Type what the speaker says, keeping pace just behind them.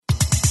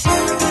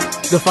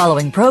The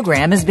following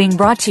program is being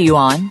brought to you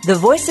on the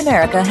Voice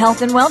America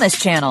Health and Wellness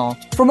Channel.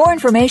 For more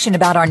information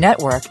about our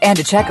network and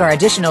to check our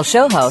additional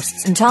show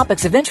hosts and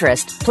topics of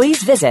interest,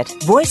 please visit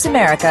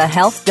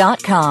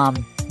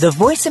voiceamericahealth.com. The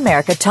Voice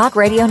America Talk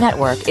Radio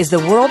Network is the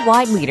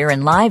worldwide leader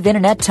in live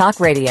Internet talk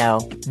radio.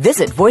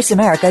 Visit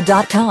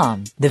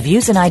voiceamerica.com. The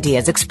views and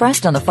ideas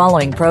expressed on the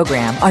following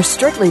program are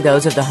strictly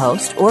those of the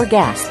host or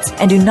guests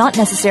and do not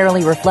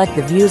necessarily reflect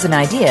the views and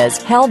ideas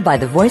held by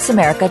the Voice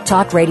America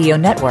Talk Radio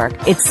Network,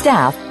 its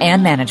staff,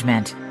 and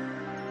management.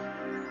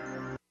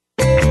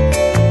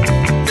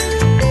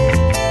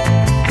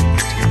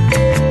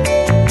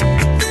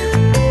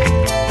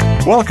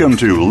 Welcome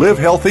to Live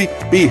Healthy,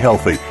 Be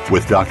Healthy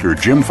with Dr.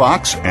 Jim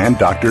Fox and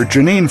Dr.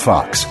 Janine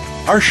Fox.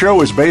 Our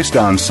show is based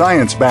on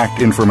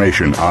science-backed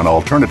information on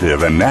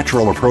alternative and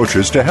natural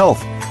approaches to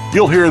health.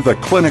 You'll hear the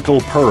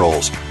clinical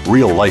pearls,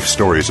 real life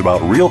stories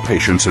about real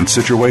patients and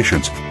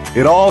situations.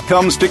 It all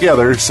comes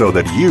together so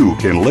that you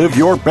can live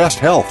your best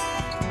health.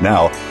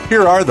 Now,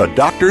 here are the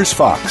Doctors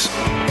Fox.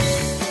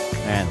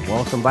 And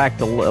welcome back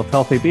to Live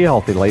Healthy, Be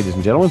Healthy, ladies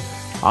and gentlemen.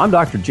 I'm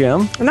Dr.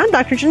 Jim. And I'm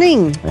Dr.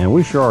 Janine. And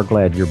we sure are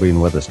glad you're being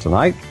with us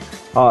tonight.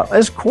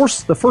 As of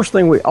course, the first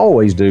thing we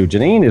always do,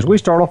 Janine, is we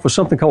start off with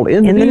something called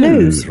In the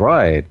News.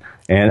 Right.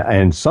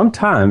 And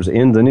sometimes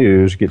In the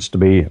News gets to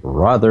be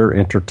rather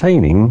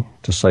entertaining,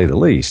 to say the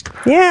least.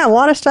 Yeah, a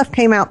lot of stuff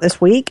came out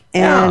this week,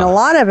 and a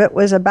lot of it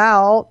was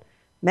about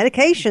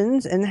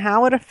medications and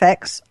how it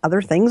affects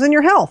other things in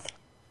your health.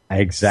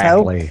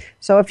 Exactly.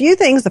 So a few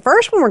things. The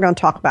first one we're going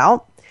to talk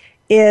about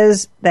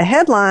is the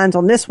headlines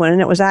on this one,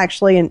 and it was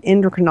actually an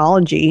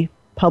endocrinology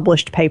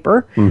published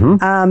paper.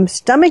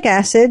 Stomach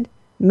acid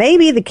may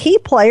be the key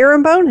player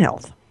in bone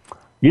health.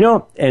 You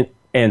know,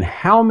 and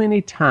how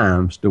many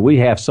times do we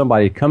have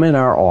somebody come in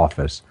our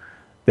office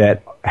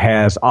that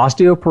has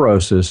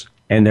osteoporosis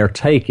and they're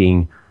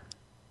taking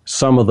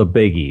some of the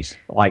biggies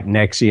like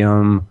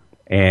Nexium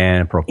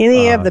and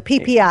any of the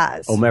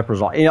PPIs,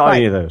 omeprazole,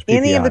 any of those PPIs.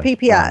 Any of the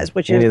PPIs,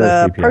 which is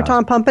the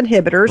proton pump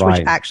inhibitors,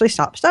 which actually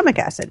stop stomach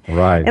acid.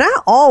 Right. And I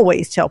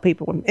always tell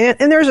people,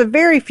 and there's a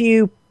very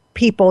few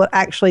people that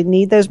actually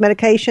need those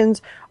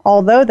medications,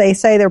 although they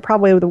say they're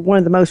probably one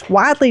of the most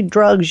widely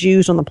drugs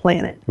used on the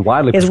planet.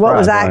 Widely is what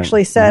was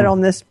actually said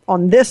on this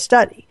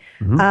study.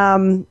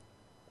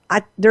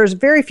 There's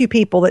very few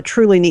people that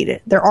truly need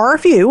it. There are a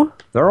few,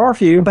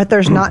 but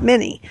there's not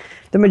many.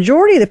 The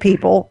majority of the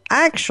people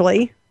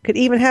actually could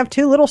even have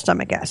too little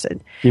stomach acid.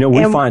 You know,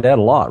 we find that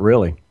a lot,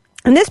 really.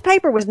 And this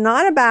paper was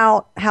not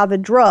about how the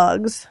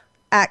drugs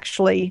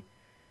actually,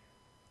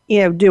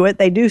 do it.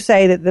 They do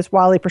say that this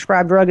widely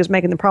prescribed drug is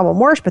making the problem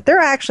worse, but they're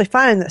actually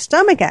finding that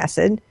stomach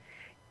acid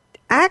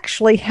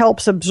actually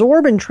helps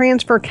absorb and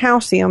transfer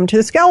calcium to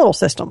the skeletal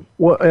system.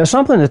 Well,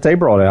 something that they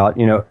brought out,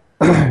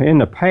 in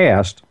the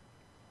past,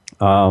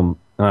 I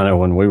know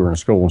when we were in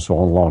school and so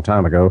on a long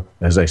time ago,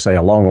 as they say,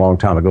 a long, long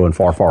time ago and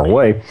far, far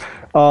away,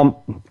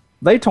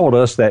 they told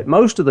us that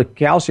most of the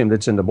calcium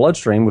that's in the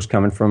bloodstream was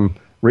coming from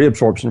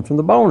reabsorption from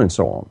the bone and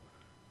so on.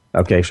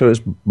 Okay, so it's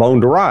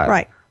bone-derived.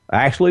 Right.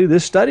 Actually,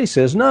 this study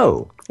says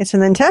no. It's in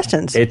the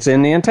intestines. It's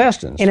in the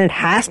intestines. And it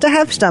has to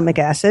have stomach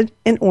acid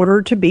in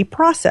order to be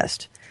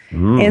processed.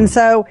 And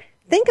so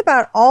think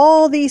about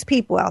all these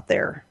people out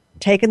there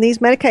taking these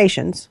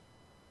medications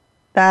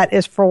that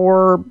is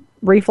for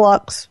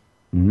reflux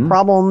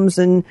problems,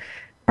 and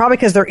probably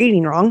because they're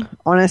eating wrong,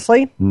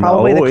 honestly.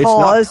 Probably no, the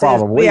cause it's not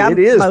probably. is, it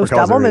is most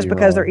of them is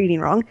because they're eating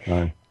wrong.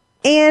 Right.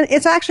 And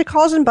it's actually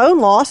causing bone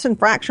loss and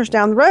fractures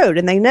down the road.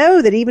 And they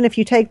know that even if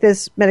you take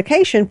this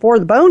medication for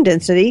the bone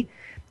density,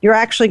 you're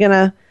actually going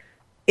to,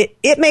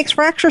 it makes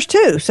fractures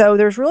too. So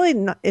there's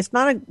really, it's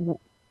not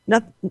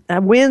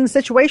a win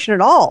situation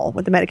at all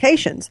with the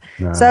medications.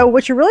 No. So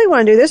what you really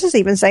want to do, this is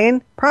even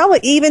saying, probably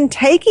even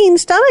taking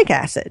stomach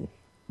acid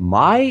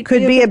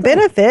could be a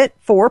benefit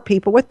for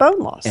people with bone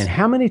loss. And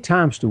how many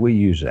times do we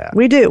use that?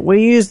 We do.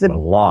 We use the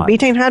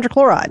betaine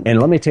hydrochloride. And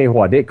let me tell you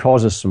what, it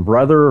causes some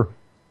rather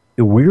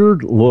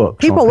weird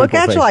looks. People look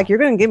at you like you're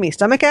going to give me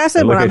stomach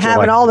acid when I'm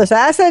having all this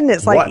acid, and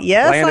it's like,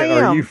 yes, I am. What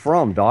planet are you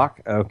from, Doc?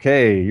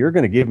 Okay, you're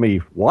going to give me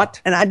what?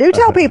 And I do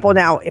tell people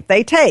now, if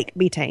they take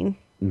betaine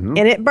and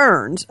it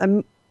burns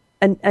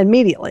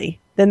immediately,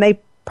 then they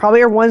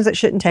probably are ones that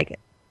shouldn't take it.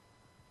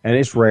 And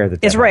it's rare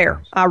that it's rare.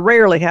 Happens. I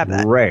rarely have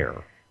that.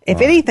 Rare. If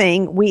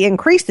anything, we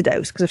increase the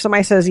dose. Because if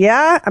somebody says,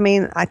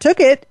 I took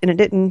it and it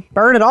didn't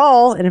burn at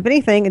all, and if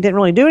anything, it didn't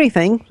really do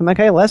anything, I'm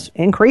okay, let's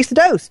increase the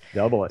dose.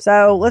 Double it.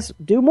 So let's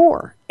do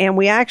more. And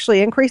we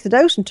actually increase the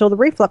dose until the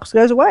reflux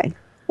goes away.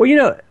 Well,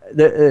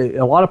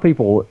 a lot of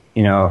people,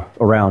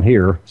 around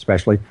here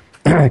especially,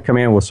 come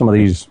in with some of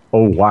these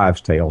old wives'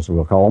 tales,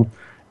 we'll call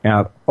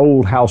them,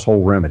 old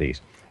household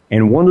remedies.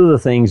 And one of the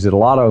things that a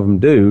lot of them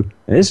do,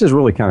 and this is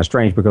really kind of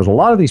strange because a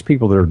lot of these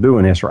people that are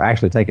doing this are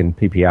actually taking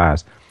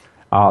PPIs.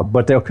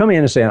 But they'll come in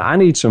and say, I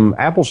need some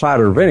apple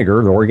cider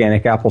vinegar, the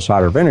organic apple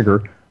cider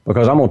vinegar,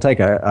 because I'm going to take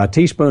a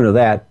teaspoon of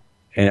that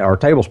or a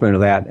tablespoon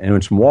of that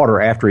and some water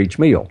after each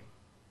meal.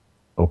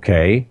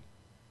 Okay.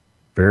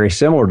 Very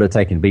similar to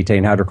taking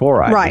betaine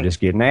hydrochloride. Right. You're just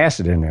getting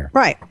acid in there.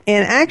 Right.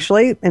 And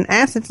actually, an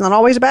acid's not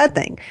always a bad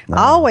thing. No.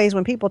 Always,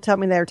 when people tell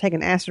me they're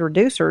taking acid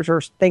reducers or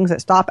things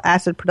that stop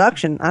acid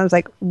production, I was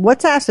like,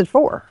 what's acid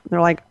for? And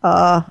they're like,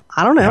 I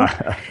don't know.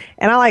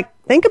 And I like,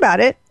 think about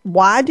it.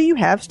 Why do you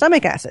have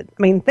stomach acid?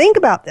 I mean, think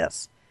about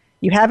this.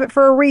 You have it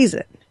for a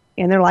reason.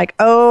 And they're like,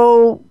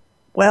 oh,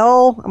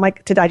 well, I'm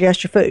like, to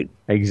digest your food.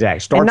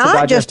 Exactly. And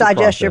not just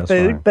digest your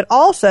food, right, but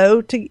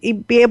also to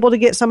be able to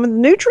get some of the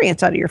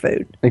nutrients out of your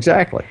food.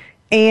 Exactly.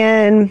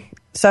 And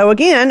so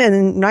again,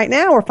 and right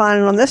now we're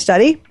finding on this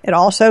study, it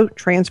also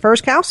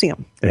transfers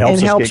calcium. It helps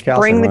and helps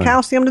bring the right,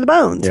 calcium to the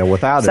bones. Yeah,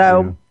 without it.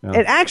 Yeah.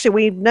 It actually,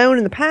 we've known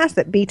in the past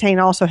that betaine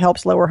also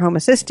helps lower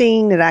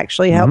homocysteine. It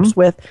actually helps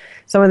with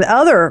some of the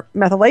other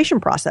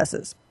methylation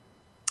processes.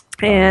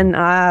 And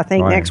I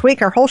think next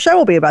week our whole show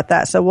will be about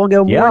that. So we'll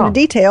go more into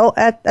detail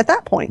at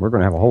that point. We're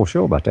going to have a whole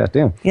show about that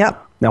then.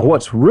 Yep. Now,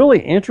 what's really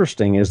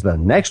interesting is the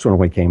next one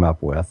we came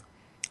up with.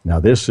 Now,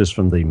 this is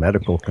from the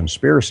Medical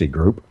Conspiracy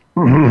Group.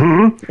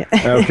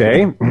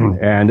 Okay.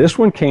 And this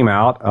one came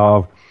out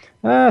of,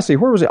 where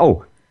was it?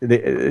 Oh,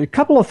 a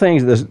couple of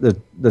things.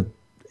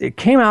 It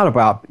came out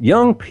about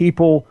young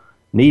people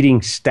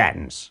needing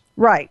statins.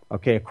 Right.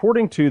 Okay.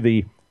 According to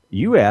the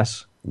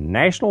U.S.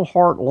 National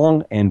Heart,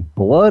 Lung, and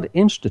Blood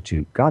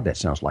Institute. God, that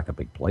sounds like a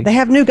big place. They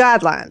have new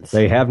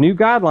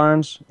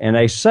guidelines. And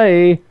they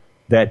say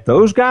that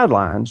those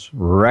guidelines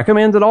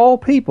recommend that all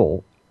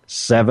people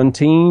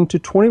 17 to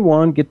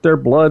 21 get their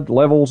blood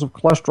levels of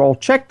cholesterol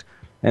checked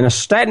and a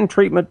statin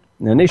treatment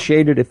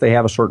initiated if they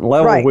have a certain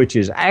level, which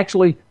is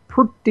actually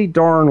pretty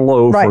darn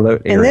low for that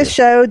area. And this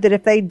showed that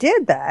if they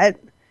did that,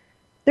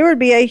 there would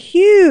be a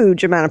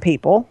huge amount of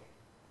people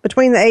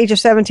between the age of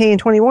 17 and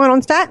 21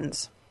 on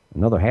statins.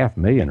 Another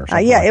 500,000 or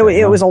something.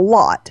 It was a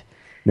lot.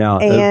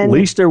 Now, at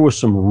least there was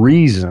some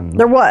reason.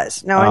 There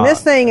was. Now, in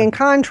this thing, in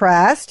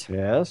contrast,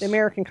 the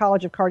American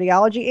College of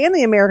Cardiology and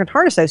the American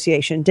Heart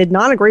Association did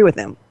not agree with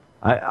them.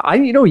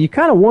 You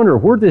kind of wonder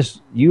where this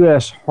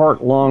U.S.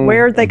 Heart, Lung,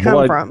 where'd they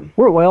come from?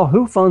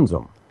 Who funds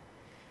them?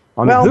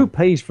 I mean, who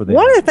pays for them?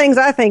 One of the things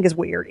I think is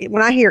weird,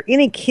 when I hear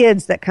any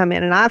kids that come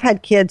in, and I've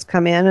had kids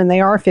come in, and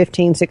they are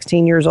 15,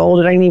 16 years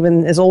old, it ain't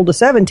even as old as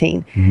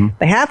 17. Mm-hmm.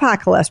 They have high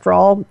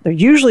cholesterol. They're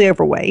usually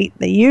overweight.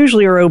 They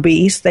usually are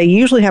obese. They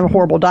usually have a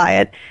horrible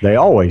diet. They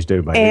always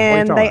do, baby.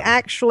 And they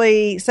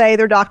actually say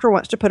their doctor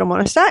wants to put them on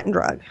a statin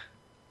drug.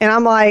 And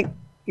I'm like,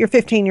 you're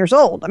 15 years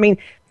old. I mean,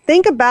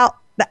 think about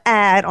the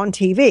ad on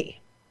TV.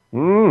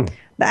 The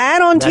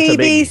ad on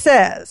TV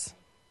says,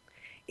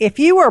 if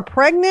you are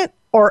pregnant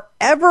or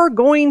ever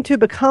going to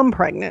become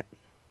pregnant.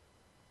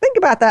 Think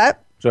about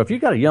that. So if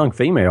you've got a young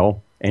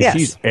female and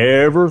she's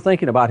ever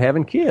thinking about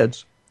having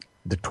kids,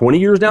 the 20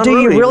 years down the road.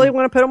 Do you really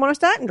want to put them on a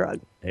statin drug?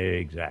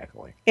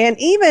 Exactly. And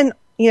even,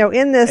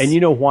 in this. And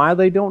you know why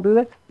they don't do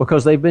that?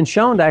 Because they've been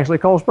shown to actually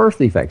cause birth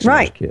defects in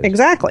those kids.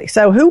 Exactly.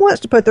 So who wants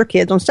to put their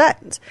kids on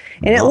statins?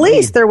 And at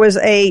least there was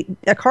a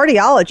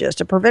cardiologist,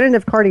 a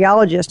preventative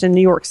cardiologist in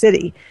New York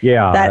City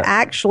that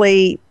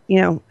actually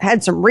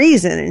had some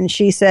reason, and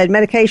she said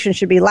medication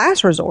should be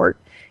last resort,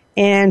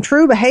 and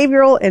true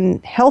behavioral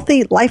and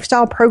healthy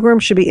lifestyle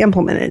programs should be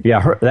implemented.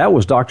 Yeah, that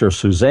was Dr.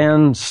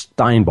 Suzanne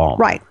Steinbaum.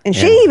 Right, and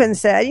she even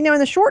said, in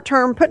the short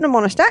term, putting them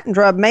on a statin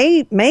drug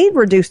may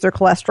reduce their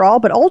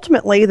cholesterol, but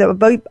ultimately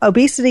the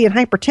obesity and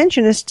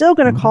hypertension is still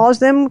going to cause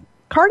them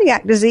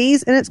cardiac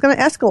disease, and it's going to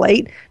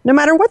escalate no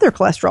matter what their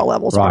cholesterol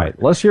levels are.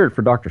 Right. Let's hear it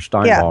for Dr.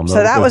 Steinbaum. Yeah,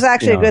 so that was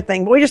actually a good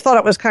thing. But we just thought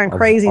it was kind of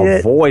crazy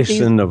a voice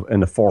in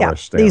the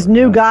forest. These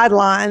new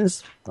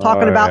guidelines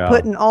talking about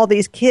putting all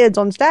these kids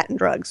on statin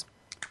drugs.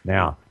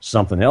 Now,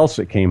 something else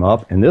that came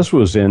up, and this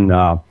was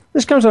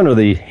this comes under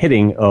the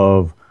heading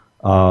of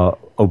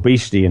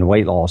obesity and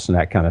weight loss and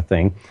that kind of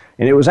thing,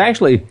 and it was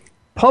actually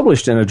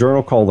published in a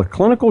journal called the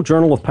Clinical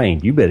Journal of Pain.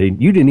 You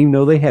didn't even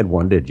know they had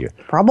one, did you?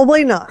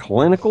 Probably not.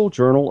 Clinical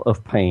Journal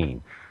of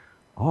Pain.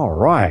 All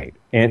right.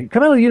 And it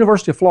came out of the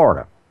University of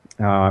Florida,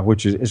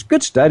 which is a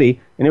good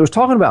study. And it was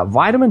talking about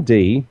vitamin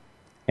D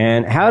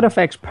and how it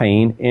affects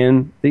pain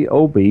in the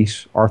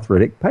obese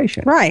arthritic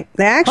patient. Right.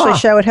 They actually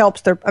show it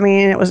helps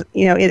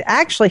it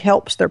actually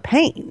helps their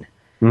pain.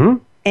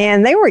 Mm-hmm.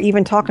 And they were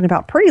even talking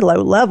about pretty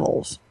low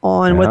levels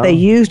on what they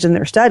used in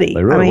their study.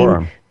 They really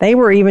were. They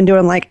were even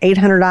doing like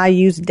 800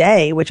 IUs a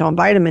day, which on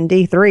vitamin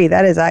D3,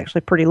 that is actually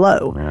pretty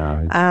low.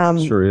 Yeah,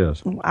 it sure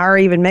is. Our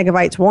even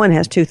Megabytes 1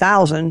 has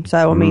 2,000.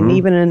 So, I mean,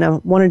 even in a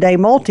one-a-day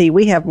multi,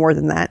 we have more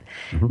than that,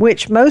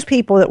 which most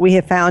people that we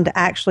have found to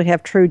actually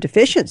have true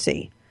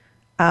deficiency,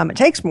 it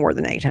takes more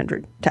than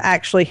 800 to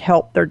actually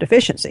help their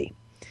deficiency.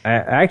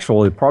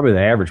 Actually, probably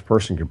the average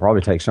person could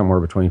probably take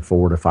somewhere between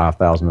 4,000 to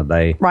 5,000 a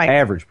day. Right.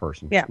 Average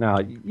person. Yeah. Now,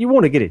 you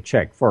want to get it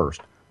checked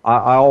first.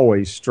 I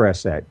always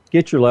stress that.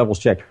 Get your levels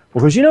checked.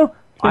 Because,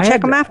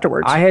 check them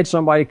afterwards. I had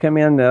somebody come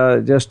in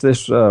just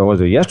this, was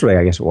it yesterday,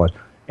 I guess it was,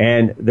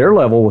 and their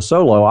level was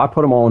so low, I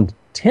put them on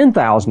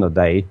 10,000 a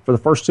day for the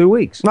first 2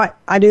 weeks. Right.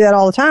 I do that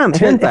all the time.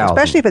 10,000.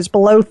 Especially if it's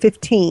below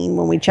 15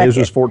 when we check His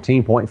it. was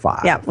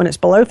 14.5. Yeah. When it's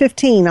below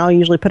 15, I'll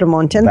usually put them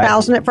on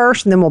 10,000 at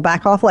first, and then we'll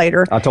back off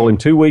later. I told him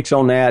 2 weeks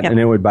on that, and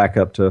then we'd back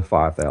up to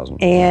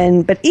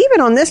 5,000. But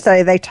even on this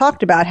study, they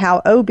talked about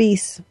how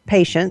obese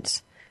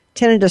patients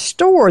tended to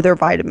store their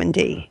vitamin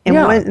D.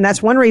 And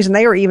that's one reason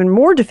they are even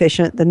more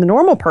deficient than the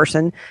normal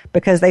person,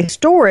 because they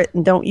store it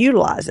and don't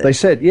utilize it. They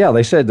said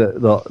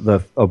that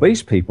the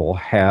obese people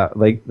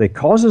they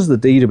causes the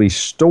D to be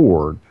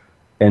stored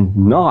and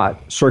not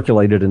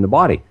circulated in the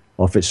body.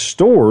 Well, if it's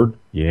stored,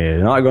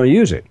 you're not going to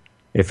use it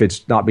if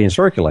it's not being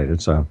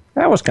circulated. So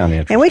that was kind of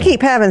interesting. And we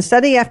keep having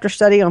study after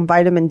study on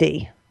vitamin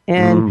D.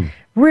 And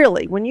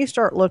really, when you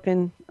start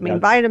looking,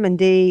 vitamin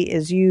D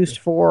is used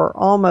for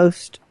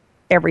almost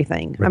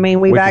everything.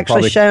 We've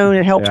actually shown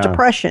it helps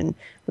depression.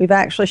 We've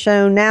actually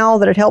shown now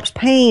that it helps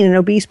pain in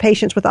obese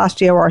patients with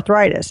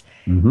osteoarthritis.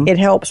 It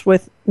helps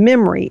with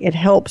memory. It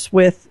helps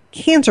with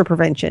cancer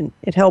prevention.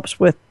 It helps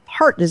with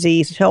heart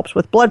disease. It helps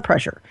with blood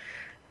pressure.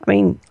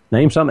 Name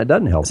something it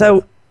doesn't help.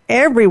 So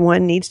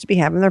everyone needs to be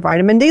having their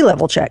vitamin D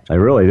level checked. They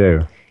really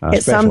do.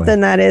 It's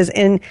something that is,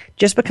 and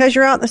just because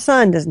you're out in the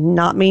sun does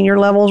not mean your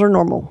levels are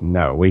normal.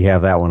 No, we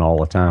have that one all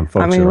the time.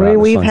 Folks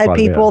we've had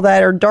people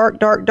that are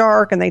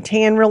dark, and they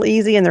tan real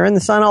easy, and they're in the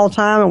sun all the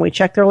time, and we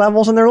check their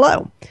levels, and they're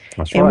low.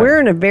 That's and right. We're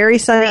in a very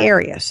sunny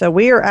area, so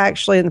we are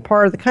actually in the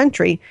part of the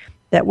country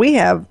that we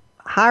have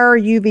higher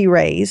UV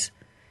rays.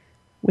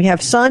 We have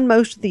sun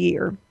most of the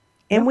year.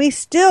 And we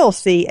still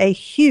see a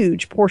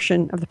huge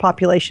portion of the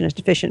population is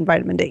deficient in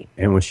vitamin D.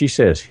 And when she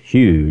says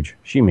huge,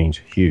 she means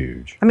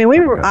huge.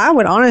 I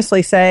would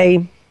honestly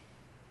say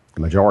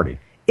the majority.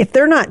 If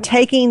they're not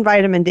taking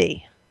vitamin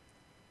D,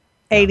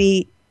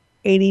 80%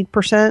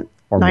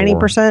 or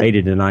 90%.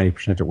 80 to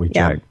 90% that we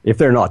check. If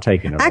they're not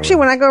taking it. Actually,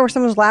 when I go over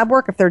someone's lab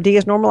work, if their D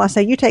is normal, I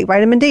say, you take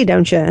vitamin D,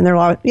 don't you? And they're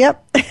like,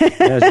 yep.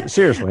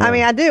 Seriously.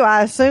 I do.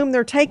 I assume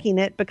they're taking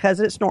it because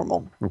it's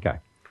normal. Okay.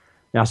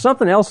 Now,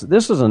 something else,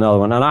 this is another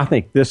one, and I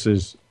think this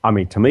is,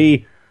 to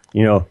me,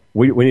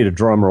 we need a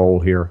drum roll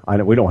here. I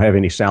know we don't have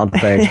any sound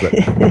effects,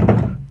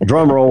 but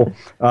drum roll.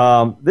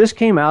 This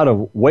came out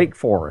of Wake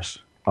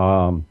Forest,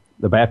 the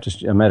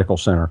Baptist Medical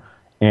Center,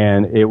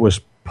 and it was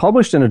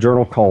published in a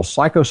journal called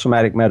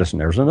Psychosomatic Medicine.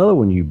 There's another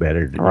one you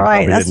better.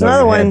 Right, that's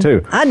another one,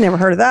 too. I'd never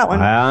heard of that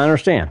one. I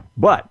understand.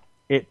 But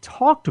it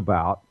talked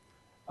about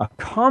the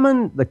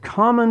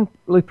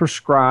commonly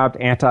prescribed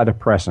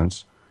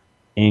antidepressants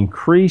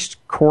increased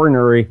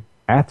coronary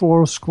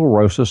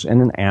atherosclerosis in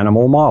an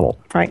animal model.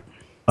 Right.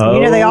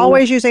 They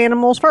always use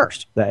animals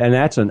first. And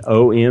that's an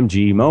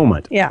OMG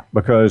moment. Yeah.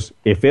 Because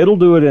if it'll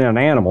do it in an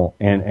animal,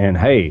 and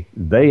hey,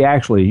 they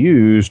actually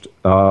used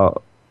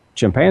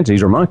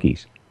chimpanzees or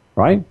monkeys,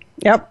 right?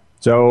 Yep.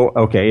 So,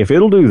 okay, if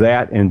it'll do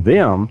that in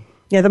them.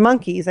 Yeah, the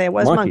monkeys. It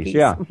was monkeys.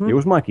 Yeah, it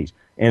was monkeys.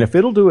 And if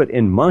it'll do it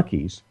in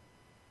monkeys,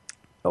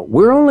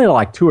 we're only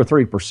like 2 or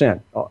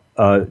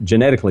 3%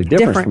 genetically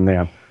different from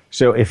them.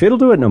 So if it'll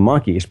do it in a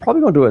monkey, it's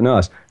probably going to do it in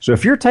us. So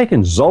if you're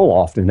taking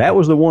Zoloft, and that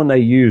was the one they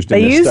used in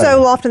the study. They used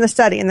Zoloft in the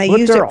study, and they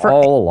used it for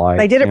all alike.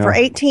 They did it for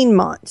 18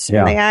 months. Yeah.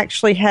 And they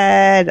actually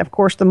had, of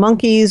course, the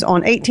monkeys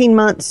on 18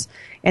 months,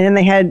 and then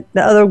they had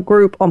the other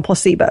group on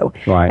placebo.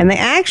 Right. And they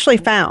actually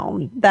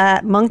found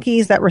that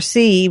monkeys that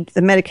received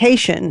the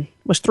medication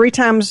was three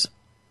times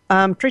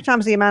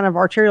the amount of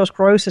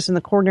arteriosclerosis in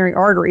the coronary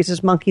arteries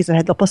as monkeys that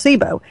had the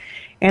placebo.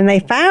 And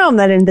they found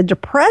that in the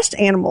depressed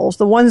animals,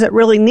 the ones that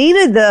really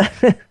needed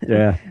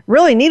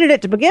really needed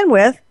it to begin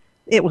with,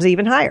 it was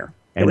even higher.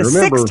 It was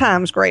 6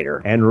 times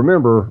greater. And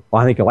remember,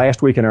 I think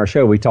last week in our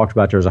show, we talked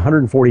about there's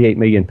 148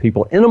 million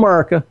people in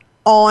America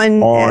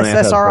on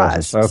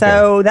SSRIs. Okay.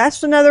 So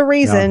that's another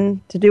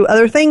reason to do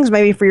other things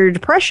maybe for your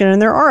depression,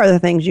 and there are other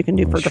things you can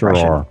do for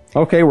depression. Are.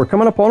 Okay, we're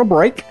coming up on a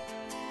break.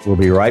 We'll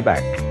be right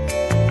back.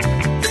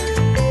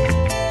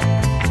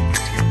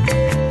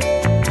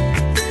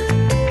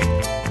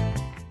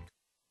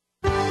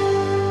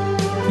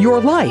 Your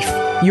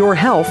life, your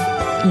health,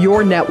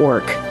 your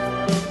network.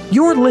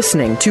 You're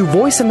listening to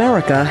Voice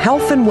America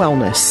Health and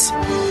Wellness.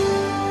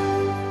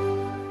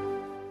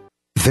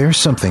 There's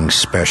something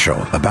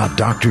special about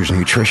Doctor's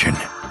Nutrition.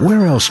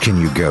 Where else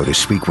can you go to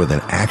speak with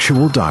an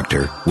actual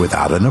doctor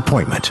without an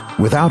appointment,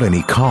 without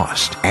any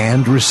cost,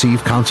 and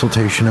receive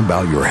consultation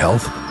about your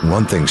health?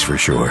 One thing's for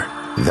sure.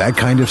 That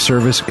kind of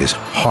service is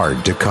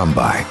hard to come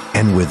by.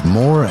 And with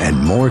more and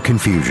more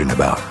confusion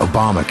about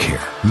Obamacare,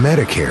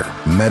 Medicare,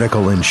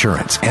 medical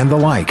insurance, and the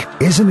like,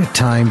 isn't it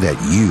time that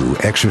you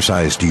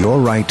exercised your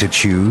right to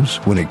choose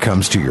when it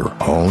comes to your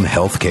own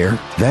health care?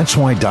 That's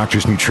why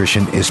Doctor's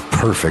Nutrition is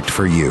perfect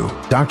for you.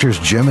 Doctors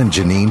Jim and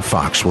Janine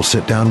Fox will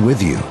sit down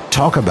with you,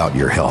 talk about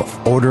your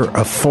health, order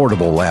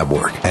affordable lab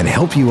work, and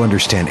help you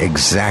understand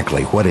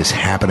exactly what is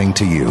happening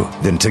to you.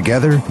 Then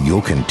together,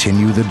 you'll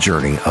continue the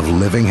journey of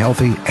living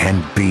healthy and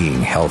and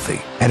being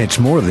healthy. And it's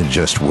more than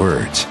just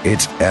words.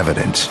 It's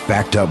evidence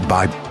backed up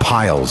by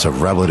piles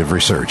of relative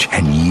research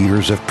and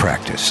years of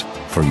practice.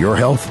 For your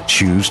health,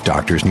 choose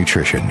Doctor's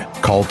Nutrition.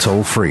 Call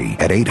toll-free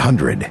at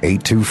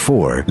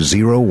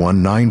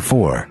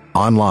 800-824-0194.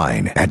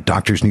 Online at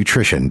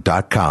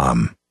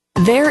doctorsnutrition.com.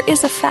 There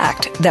is a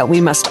fact that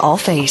we must all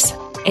face,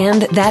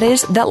 and that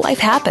is that life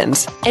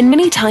happens. And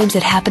many times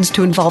it happens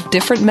to involve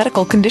different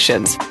medical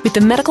conditions. With the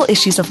medical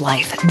issues of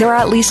life, there are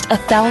at least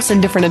 1,000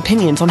 different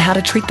opinions on how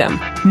to treat them.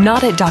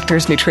 Not at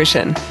Doctor's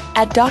Nutrition.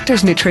 At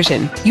Doctor's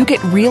Nutrition, you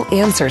get real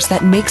answers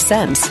that make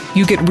sense.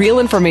 You get real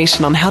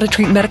information on how to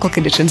treat medical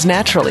conditions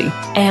naturally,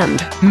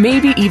 and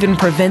maybe even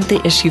prevent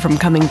the issue from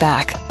coming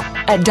back.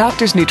 At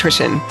Doctor's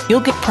Nutrition,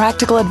 you'll get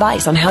practical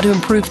advice on how to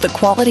improve the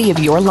quality of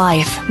your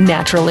life,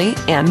 naturally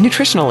and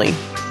nutritionally.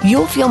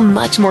 You'll feel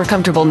much more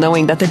comfortable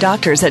knowing that the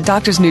doctors at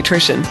Doctor's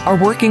Nutrition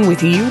are working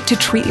with you to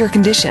treat your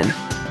condition.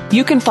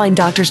 You can find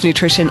Doctor's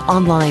Nutrition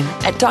online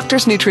at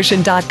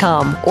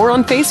doctorsnutrition.com or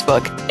on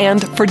Facebook.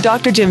 And for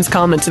Dr. Jim's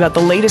comments about the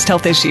latest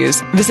health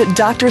issues, visit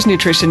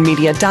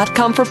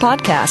doctorsnutritionmedia.com for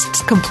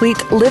podcasts,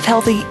 complete Live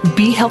Healthy,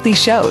 Be Healthy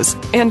shows,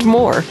 and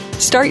more.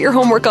 Start your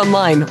homework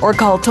online or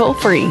call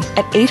toll-free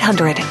at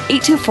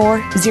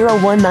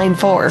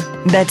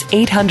 800-824-0194. That's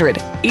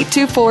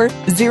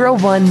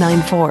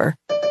 800-824-0194.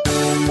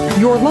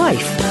 Your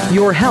life,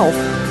 your health,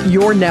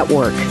 your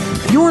network.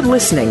 You're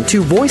listening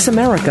to Voice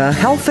America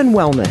Health and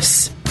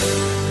Wellness.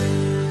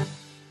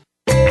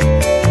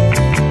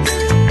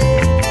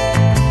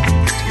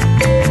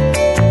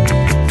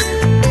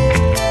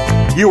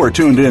 You are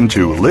tuned in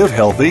to Live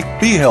Healthy,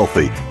 Be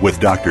Healthy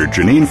with Dr.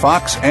 Janine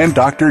Fox and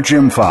Dr.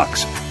 Jim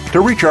Fox. To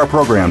reach our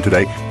program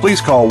today,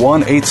 please call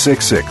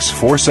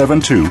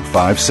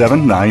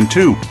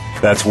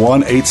 1-866-472-5792. That's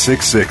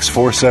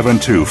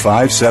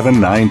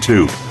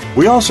 1-866-472-5792.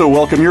 We also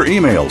welcome your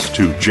emails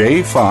to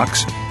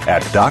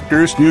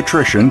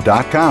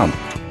jfox@doctorsnutrition.com.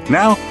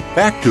 Now,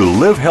 back to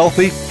Live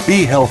Healthy,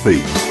 Be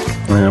Healthy.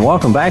 And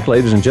welcome back,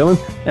 ladies and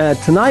gentlemen.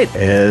 Tonight,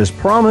 as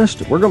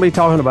promised, we're going to be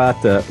talking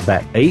about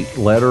that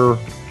 8-letter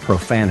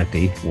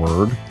profanity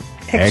word.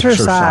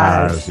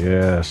 Exercise.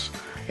 Yes.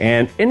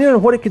 And you know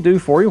what it can do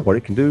for you, what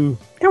it can do.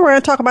 And we're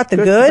going to talk about the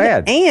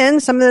good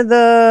and some of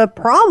the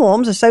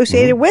problems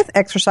associated with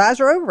exercise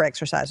or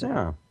over-exercising.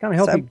 Yeah, kind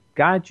of help you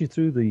guide you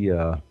through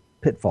the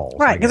pitfalls.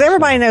 Right, because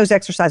everybody knows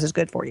exercise is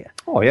good for you.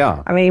 Oh,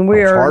 yeah. I mean,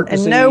 we're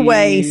in no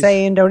way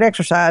saying don't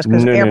exercise,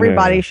 because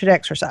everybody should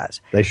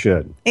exercise. They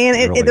should.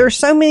 And there's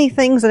so many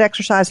things that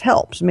exercise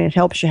helps. I mean, it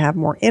helps you have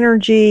more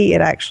energy. It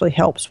actually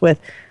helps with,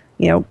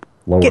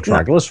 lower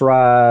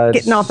triglycerides.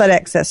 Getting off that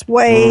excess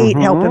weight,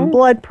 helping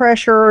blood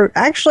pressure,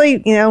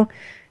 actually,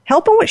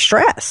 helping with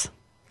stress.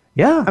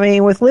 Yeah. I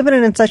mean, with living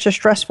in such a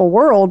stressful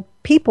world,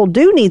 people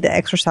do need the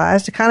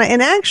exercise to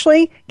and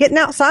actually getting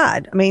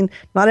outside. I mean,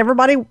 not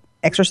everybody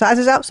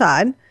exercises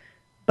outside,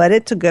 but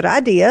it's a good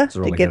idea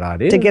to get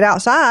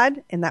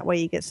outside, and that way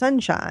you get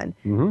sunshine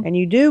and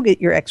you do get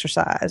your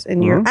exercise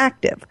and you're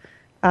active.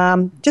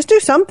 Just do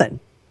something.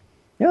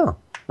 Yeah,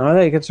 I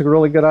think it's a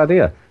really good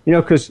idea.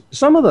 Because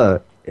some of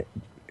the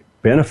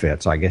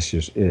benefits, I guess,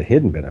 just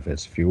hidden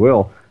benefits, if you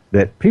will,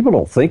 that people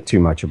don't think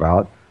too much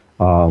about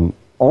on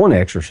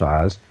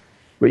exercise.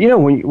 But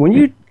when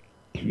you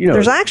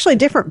there's actually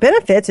different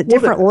benefits at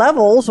different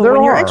levels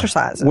when you're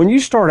exercising. When you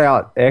start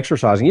out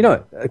exercising,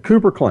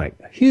 Cooper Clinic,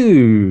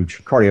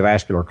 huge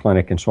cardiovascular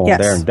clinic and so on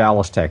there in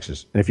Dallas,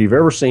 Texas. And if you've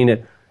ever seen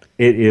it,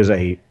 it is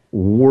a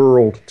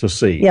world to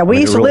see. Yeah,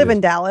 we used to live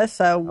in Dallas,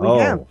 so we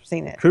have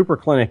seen it. Cooper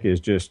Clinic is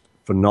just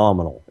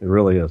phenomenal. It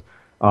really is.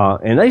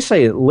 And they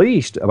say at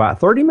least about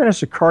 30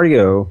 minutes of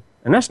cardio,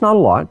 and that's not a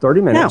lot,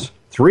 30 minutes,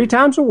 3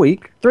 times a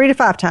week. 3 to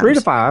 5 times. 3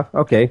 to 5,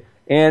 okay.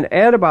 And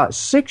add about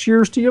 6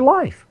 years to your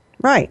life.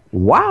 Right.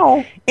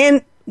 Wow.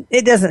 And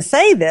it doesn't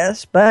say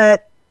this,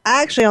 but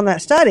actually on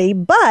that study,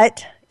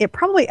 but it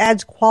probably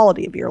adds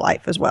quality of your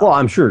life as well. Well,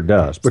 I'm sure it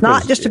does. It's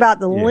not just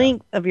about the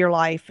length of your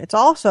life. It's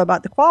also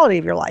about the quality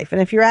of your life.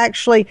 And if you're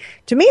actually,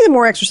 to me, the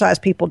more exercise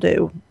people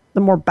do,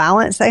 the more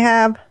balance they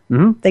have.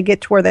 They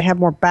get to where they have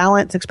more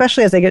balance,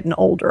 especially as they get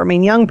older. I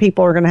mean, young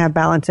people are going to have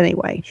balance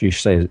anyway. She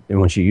says, and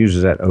when she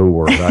uses that O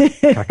word,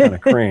 I kind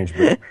of cringe,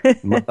 but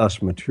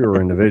us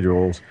mature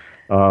individuals,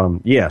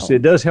 yes,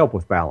 it does help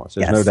with balance.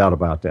 There's no doubt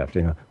about that.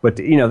 But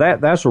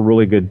that's a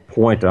really good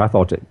point that I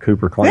thought that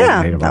Cooper Clinic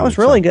made. That was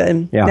really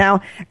good. Yeah.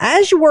 Now,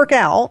 as you work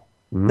out,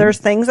 there's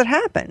things that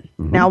happen.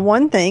 Now,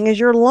 one thing is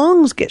your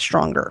lungs get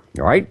stronger.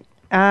 Right.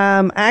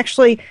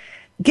 Actually,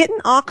 getting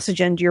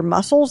oxygen to your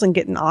muscles and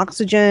getting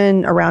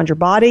oxygen around your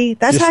body,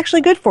 that's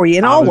actually good for you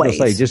in all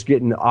ways. Just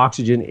getting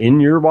oxygen in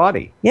your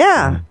body.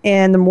 Yeah.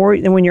 And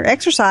when you're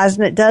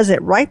exercising, it does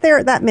it right there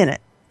at that minute.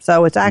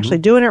 So it's actually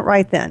doing it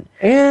right then.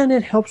 And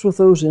it helps with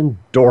those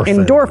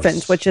endorphins.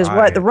 Endorphins, which is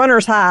what the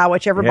runner's high,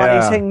 which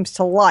everybody seems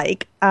to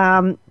like.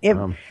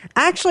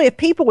 If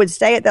people would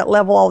stay at that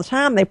level all the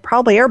time,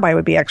 everybody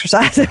would be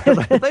exercising.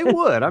 They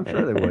would. I'm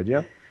sure they would,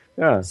 yeah.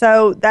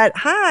 So that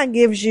high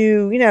gives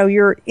you,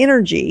 your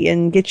energy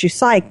and gets you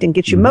psyched and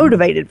gets you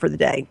motivated for the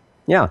day.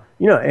 Yeah,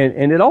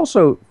 and it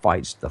also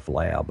fights the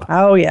flab.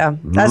 Oh, yeah.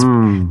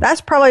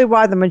 That's probably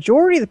why the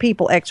majority of the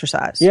people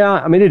exercise. Yeah,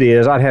 I mean, it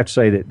is. I'd have to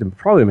say that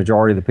probably the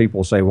majority of the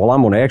people say, well,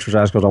 I'm going to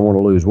exercise because I want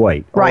to lose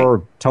weight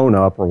or tone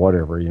up or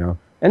whatever,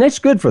 And it's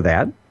good for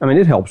that. I mean,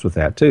 it helps with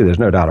that, too. There's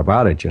no doubt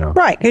about it,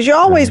 Right, because you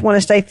always want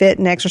to stay fit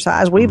and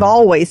exercise. We've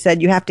always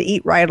said you have to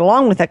eat right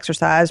along with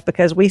exercise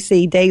because we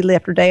see day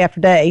after day after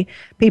day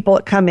people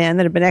that come in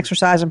that have been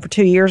exercising for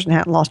 2 years and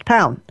haven't lost a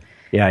pound.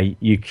 Yeah,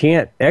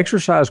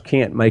 exercise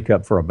can't make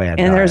up for a bad diet.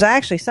 And there's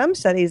actually some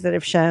studies that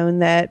have shown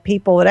that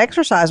people that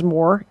exercise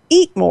more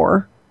eat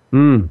more.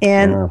 Then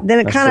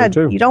it kind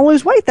of, you don't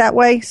lose weight that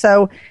way.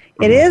 So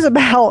it is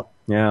about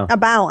a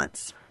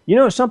balance.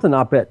 Something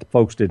I bet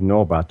folks didn't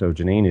know about, though,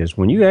 Janine, is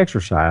when you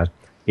exercise,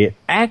 it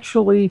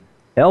actually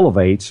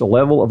elevates a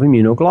level of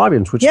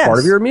immunoglobulins, which is part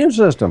of your immune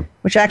system.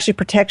 Which actually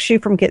protects you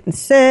from getting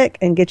sick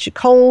and gets you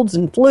colds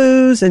and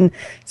flus. And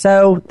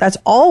so that's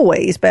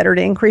always better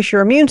to increase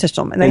your immune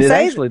system. And it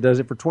actually does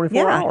it for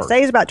 24 hours. Yeah, it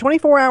stays about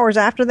 24 hours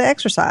after the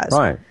exercise.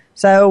 Right.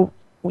 So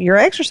you're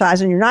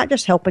exercising, you're not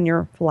just helping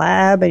your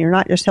flab and you're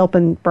not just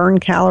helping burn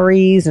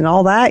calories and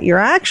all that. You're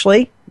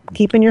actually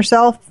keeping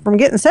yourself from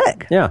getting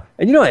sick. Yeah.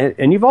 And,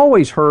 and you've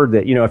always heard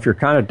that, if you're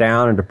kind of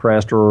down and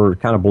depressed or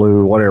kind of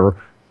blue, whatever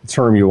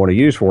term you want to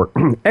use for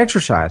it,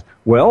 exercise.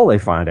 Well, they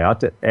find out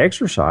that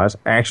exercise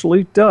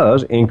actually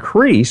does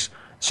increase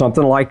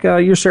something like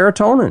your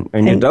serotonin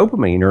and your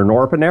dopamine or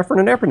norepinephrine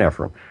and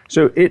epinephrine.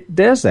 So it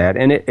does that,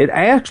 and it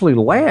actually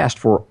lasts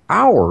for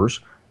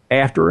hours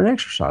after an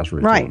exercise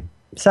routine. Right.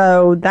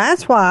 So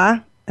that's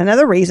why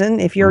another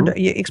reason, if you're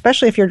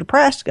especially if you're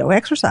depressed, go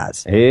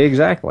exercise.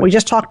 Exactly. We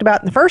just talked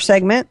about in the first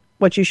segment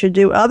what you should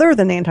do other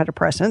than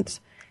antidepressants,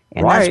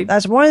 and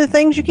that's one of the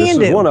things you can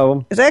do. One of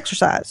them is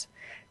exercise.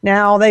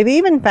 Now, they've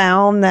even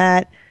found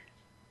that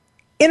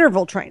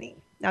interval training.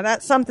 Now,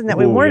 that's something that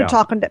we wanted to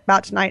talk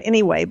about tonight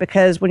anyway,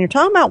 because when you're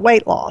talking about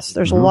weight loss,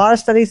 there's a lot of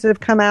studies that have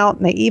come out,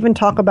 and they even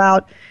talk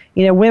about,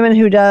 women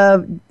who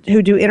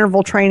do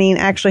interval training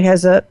actually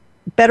has a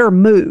better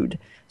mood.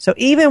 So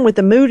even with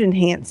the mood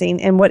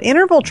enhancing, and what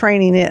interval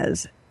training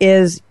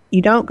is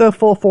you don't go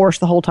full force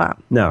the whole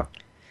time. No.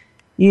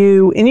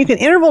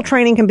 Interval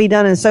training can be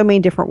done in so many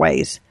different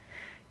ways.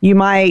 You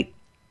might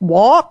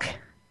walk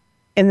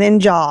and then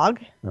jog,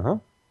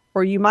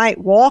 or you might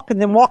walk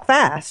and then walk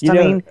fast.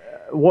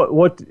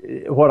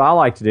 What I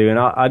like to do, and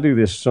I do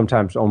this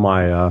sometimes on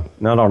my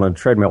not on a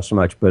treadmill so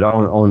much, but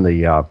on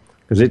the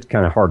because it's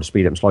kind of hard to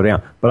speed up and slow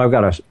down. But I've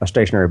got a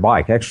stationary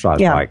bike, exercise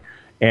bike,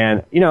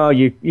 and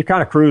you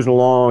kind of cruising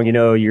along.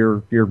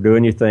 You're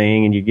doing your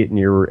thing, and you're getting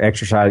your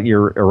exercise,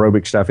 your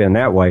aerobic stuff in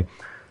that way,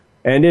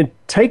 and then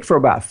take for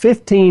about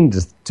 15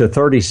 to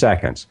 30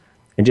 seconds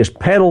and just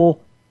pedal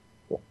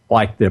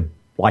like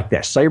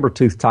that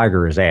saber-toothed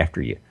tiger is after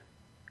you.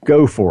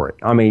 Go for it.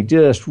 I mean,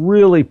 just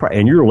really,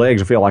 and your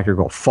legs will feel like you're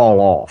going to fall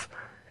off.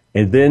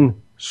 And then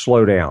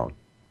slow down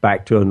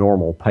back to a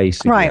normal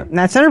pace again. Right, and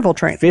that's interval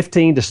training.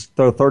 15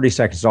 to 30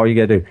 seconds is all you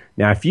got to do.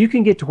 Now, if you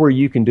can get to where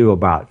you can do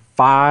about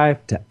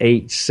 5 to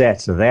 8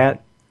 sets of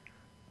that,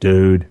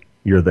 dude,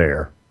 you're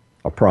there.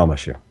 I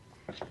promise you.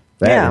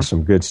 That is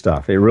some good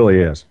stuff. It really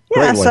is.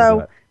 Yeah,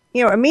 so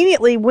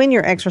immediately when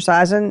you're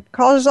exercising,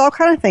 causes all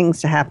kind of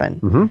things to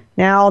happen.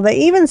 Now, they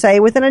even say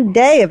within a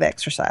day of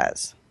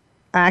exercise,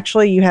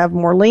 actually, you have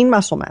more lean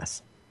muscle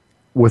mass.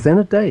 Within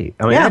a day?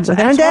 I mean,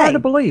 that's hard to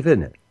believe,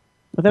 isn't it?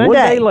 Within One a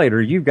day. day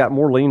later, you've got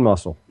more lean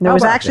muscle. There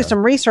was actually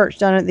some research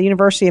done at the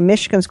University of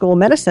Michigan School of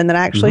Medicine that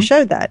actually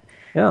showed that.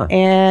 Yeah.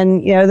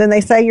 And, then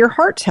they say your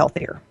heart's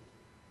healthier.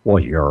 Well,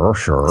 you're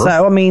sure.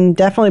 So, I mean,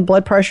 definitely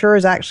blood pressure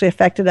is actually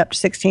affected up to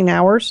 16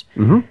 hours.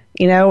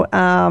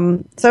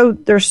 So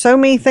there's so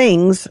many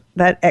things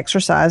that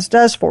exercise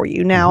does for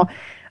you. Now,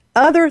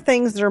 other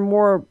things that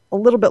are a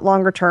little bit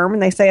longer term,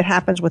 and they say it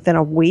happens within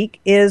a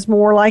week, is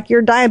more like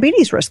your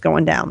diabetes risk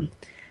going down.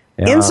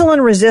 Yeah.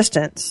 Insulin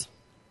resistance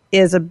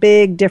is a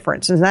big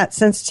difference, and that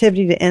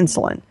sensitivity to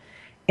insulin.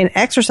 And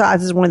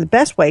exercise is one of the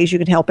best ways you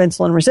can help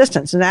insulin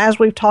resistance. And as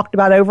we've talked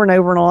about over and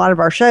over in a lot of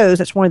our shows,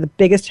 it's one of the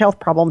biggest health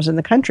problems in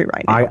the country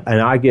right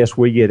now. I guess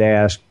we get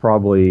asked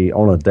probably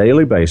on a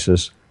daily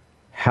basis,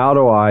 how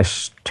do I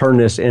turn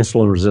this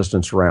insulin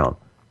resistance around?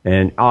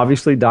 And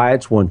obviously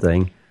diet's one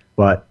thing,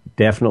 but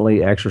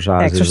definitely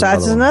exercise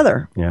is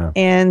another. Yeah.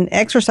 And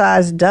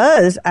exercise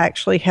does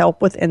actually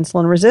help with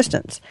insulin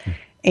resistance.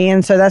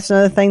 And so that's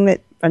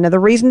another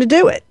reason to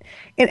do it.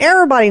 And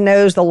everybody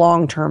knows the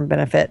long-term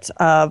benefits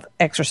of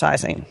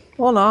exercising.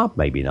 Well, no,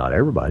 maybe not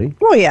everybody.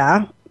 Well,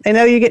 yeah. They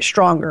know you get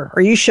stronger,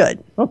 or you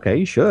should. Okay,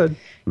 you should.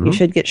 You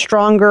should get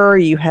stronger.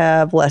 You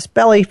have less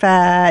belly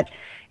fat.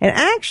 And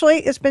actually,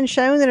 it's been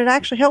shown that it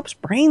actually helps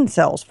brain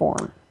cells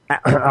form.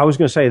 I was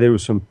going to say there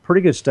was some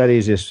pretty good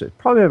studies,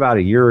 probably about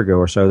a year ago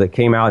or so, that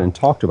came out and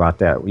talked about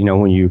that.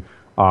 When you,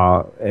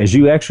 as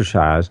you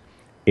exercise,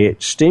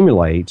 it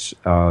stimulates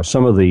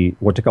some of the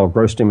what they call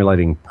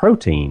growth-stimulating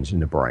proteins in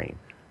the brain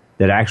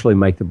that actually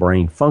make the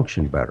brain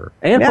function better.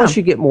 And plus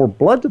you get more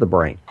blood to the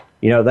brain.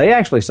 They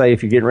actually say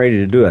if you're getting ready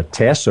to do a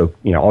test, so,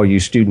 all you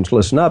students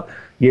listen up,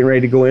 getting ready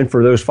to go in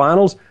for those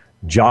finals,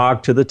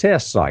 jog to the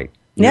test site.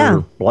 Yeah.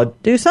 Your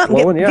blood do something.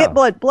 flowing, Get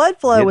blood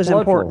flow is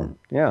important.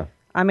 Yeah.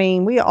 I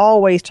mean, we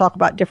always talk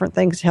about different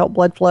things to help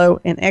blood flow,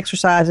 and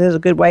exercise is a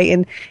good way.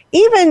 And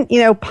even,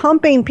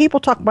 pumping, people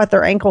talk about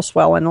their ankle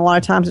swelling. A lot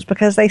of times it's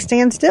because they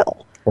stand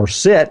still. Or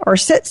sit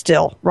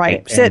still,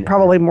 right? Sit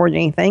probably more than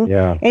anything.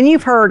 Yeah. And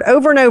you've heard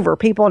over and over,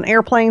 people in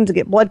airplanes that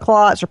get blood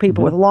clots, or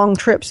people with long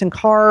trips in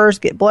cars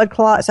get blood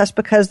clots. That's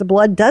because the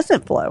blood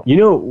doesn't flow.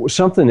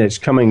 Something that's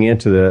coming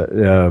into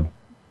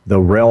the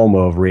realm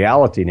of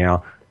reality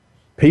now,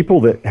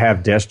 people that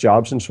have desk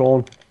jobs and so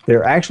on,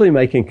 they're actually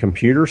making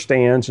computer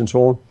stands and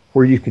so on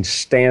where you can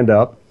stand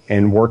up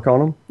and work on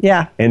them.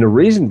 Yeah. And the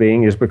reason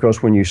being is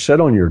because when you sit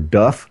on your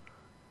duff,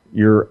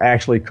 you're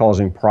actually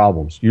causing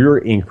problems. You're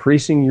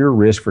increasing your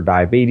risk for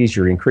diabetes,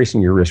 you're increasing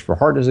your risk for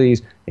heart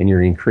disease, and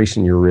you're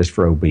increasing your risk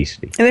for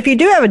obesity. And if you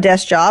do have a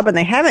desk job and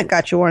they haven't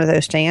got you one of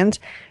those stands,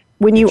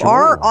 when you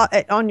are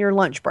on your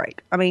lunch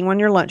break,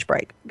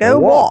 go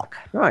walk.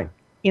 Right.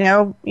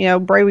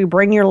 Brawy,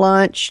 bring your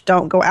lunch.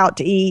 Don't go out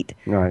to eat.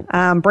 Right.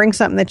 Bring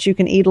something that you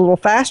can eat a little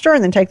faster,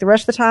 and then take the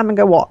rest of the time and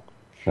go walk.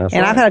 That's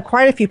and right. I've had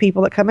quite a few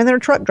people that come in that are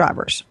truck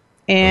drivers.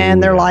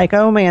 And they're like,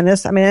 oh, man,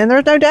 and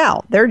there's no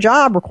doubt. Their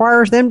job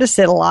requires them to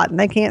sit a lot, and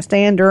they can't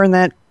stand during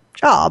that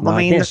job. No,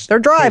 they're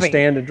driving. Can't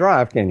stand to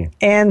drive, can you?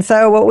 And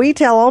so what we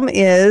tell them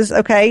is,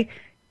 okay,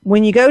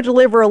 when you go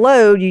deliver a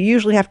load, you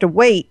usually have to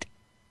wait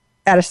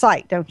at a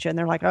site, don't you? And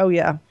they're like, oh,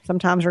 yeah,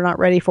 sometimes they're not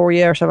ready for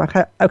you or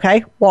something.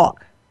 Okay,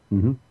 walk.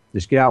 Mm-hmm.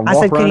 Just get out and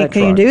walk around that truck.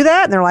 Can you do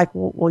that? And they're like,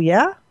 well,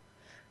 yeah.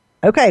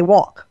 Okay,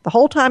 walk. The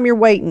whole time you're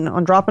waiting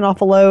on dropping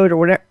off a load or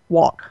whatever,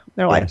 walk.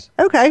 They're like,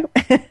 okay.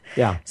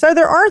 Yeah. So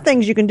there are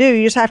things you can do.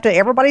 You just have to,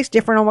 everybody's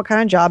different on what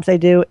kind of jobs they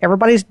do.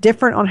 Everybody's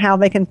different on how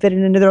they can fit it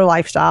into their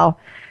lifestyle.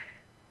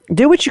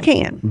 Do what you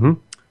can. Mm-hmm.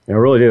 I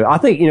really do. I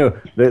think,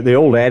 the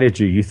old adage,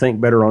 you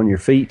think better on your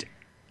feet.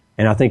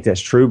 And I think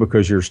that's true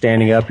because you're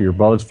standing up, your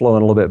blood's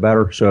flowing a little bit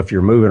better. So if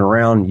you're moving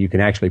around, you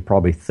can actually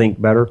probably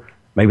think better.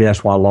 Maybe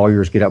that's why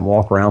lawyers get up and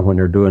walk around when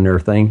they're doing their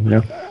thing.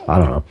 I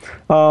don't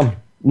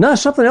know.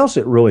 Something else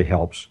that really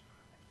helps,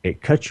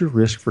 it cuts your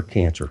risk for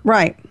cancer.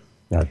 Right.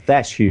 Now,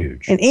 that's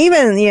huge. And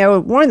even,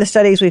 one of the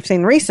studies we've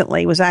seen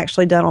recently was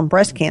actually done on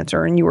breast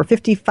cancer, and you were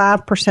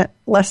 55%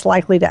 less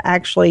likely to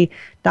actually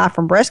die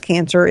from breast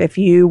cancer if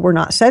you were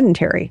not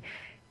sedentary.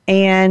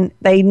 And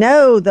they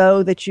know,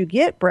 though, that you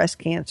get breast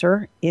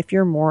cancer if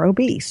you're more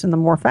obese and the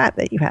more fat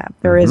that you have.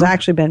 There has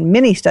actually been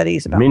many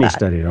studies about that. Many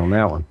studies on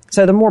that one.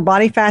 So the more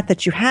body fat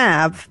that you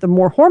have, the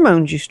more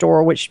hormones you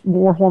store, which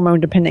more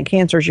hormone-dependent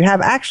cancers you have.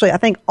 Actually, I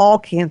think all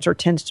cancer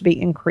tends to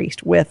be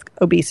increased with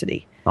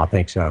obesity. I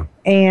think so.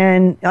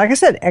 And like I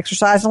said,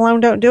 exercise alone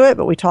don't do it,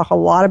 but we talk a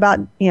lot about,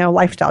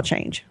 lifestyle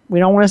change. We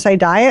don't want to say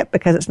diet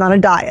because it's not a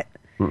diet.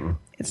 Mm-mm.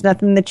 It's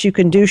nothing that you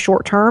can do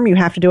short term. You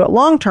have to do it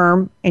long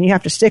term, and you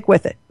have to stick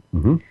with it.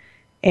 Mm-hmm.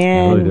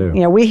 And,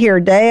 really we hear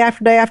day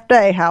after day after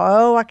day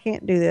how, I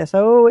can't do this.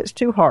 Oh, it's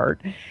too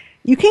hard.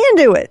 You can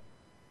do it.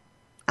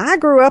 I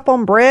grew up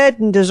on bread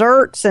and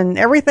desserts and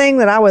everything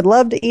that I would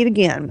love to eat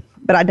again,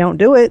 but I don't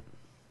do it.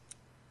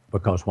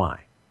 Because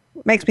why?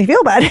 It makes me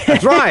feel bad.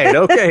 That's right.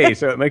 Okay.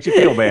 So it makes you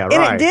feel bad.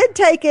 And right. it did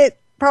take it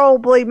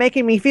probably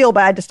making me feel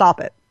bad to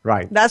stop it.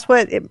 Right. That's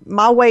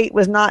my weight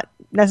was not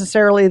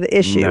necessarily the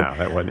issue. No,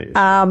 that wasn't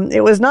it.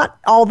 It was not,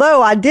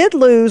 although I did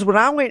lose when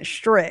I went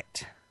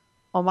strict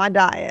on my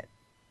diet.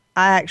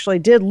 I actually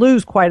did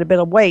lose quite a bit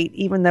of weight,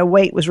 even though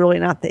weight was really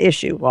not the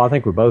issue. Well, I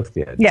think we both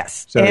did.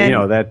 Yes. So,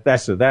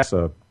 that's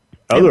a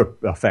other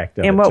effect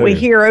of it, and what too. we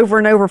hear over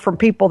and over from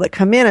people that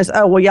come in is,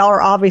 oh, well, y'all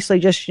are obviously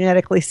just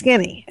genetically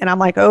skinny. And I'm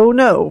like, oh,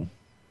 no.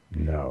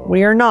 No.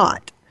 We are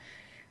not.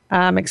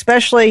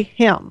 Especially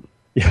him.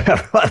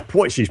 Yeah,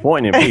 she's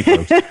pointing at me,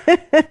 folks.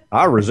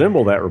 I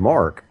resemble that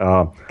remark.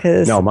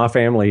 No, my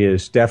family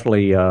is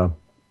definitely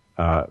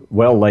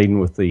well laden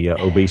with the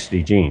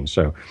obesity gene.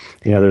 So,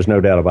 there's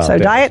no doubt about that.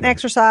 So diet and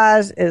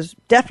exercise is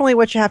definitely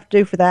what you have to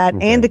do for that,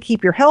 and to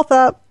keep your health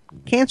up,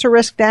 cancer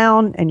risk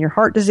down, and your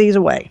heart disease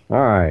away.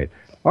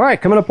 All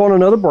right, coming up on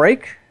another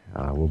break.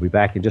 We'll be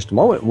back in just a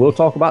moment. We'll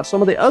talk about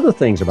some of the other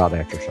things about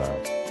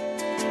exercise.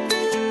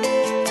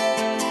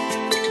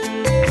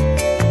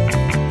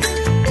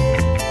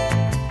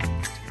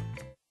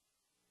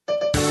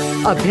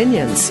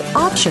 Opinions,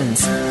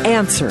 options,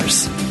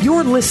 answers.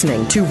 You're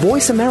listening to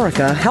Voice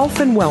America Health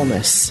and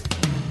Wellness.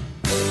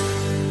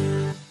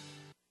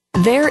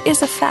 There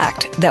is a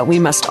fact that we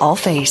must all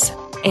face,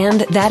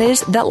 and that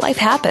is that life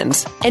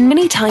happens. And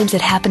many times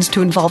it happens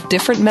to involve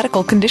different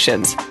medical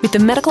conditions. With the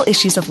medical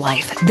issues of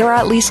life, there are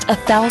at least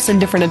 1,000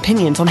 different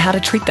opinions on how to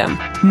treat them.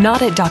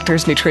 Not at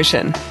Doctor's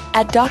Nutrition.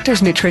 At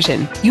Doctor's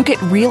Nutrition, you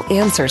get real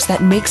answers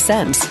that make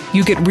sense.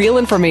 You get real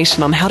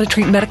information on how to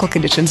treat medical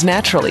conditions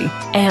naturally,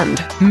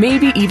 and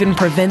maybe even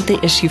prevent the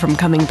issue from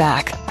coming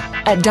back.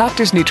 At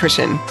Doctor's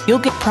Nutrition, you'll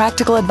get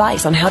practical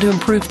advice on how to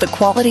improve the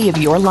quality of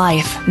your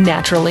life,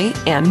 naturally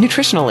and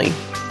nutritionally.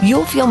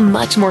 You'll feel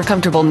much more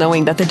comfortable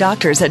knowing that the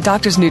doctors at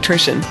Doctor's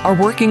Nutrition are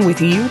working with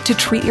you to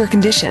treat your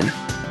condition.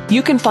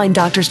 You can find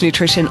Doctor's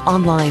Nutrition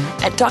online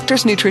at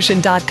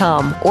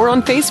doctorsnutrition.com or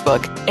on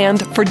Facebook.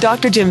 And for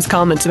Dr. Jim's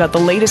comments about the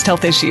latest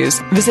health issues,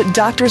 visit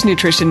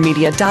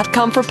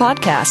doctorsnutritionmedia.com for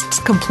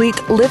podcasts,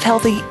 complete Live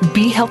Healthy,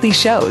 Be Healthy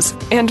shows,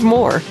 and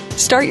more.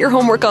 Start your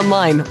homework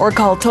online or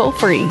call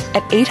toll-free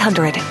at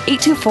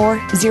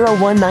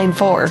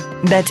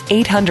 800-824-0194. That's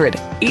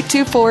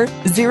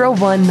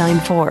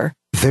 800-824-0194.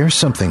 There's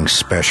something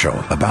special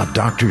about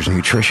Doctor's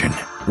Nutrition.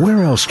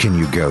 Where else can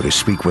you go to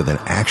speak with an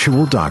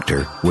actual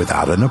doctor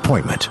without an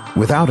appointment,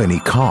 without any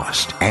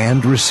cost,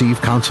 and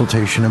receive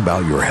consultation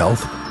about your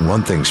health?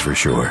 One thing's for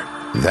sure.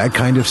 That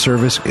kind of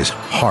service is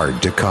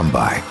hard to come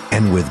by.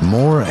 And with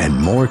more and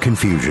more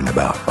confusion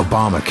about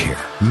Obamacare,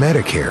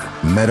 Medicare,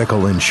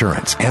 medical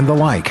insurance, and the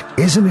like,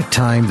 isn't it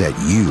time that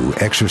you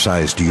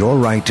exercised your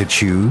right to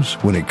choose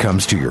when it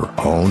comes to your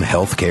own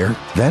health care?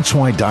 That's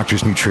why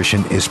Doctor's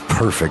Nutrition is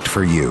perfect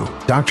for you.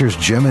 Doctors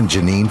Jim and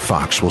Janine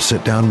Fox will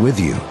sit down with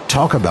you,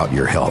 talk about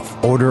your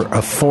health, order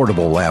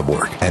affordable lab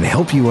work, and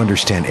help you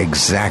understand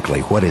exactly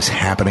what is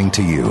happening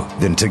to you.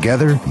 Then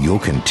together, you'll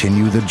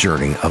continue the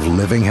journey of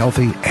living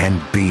healthy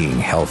and being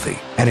healthy.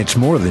 And it's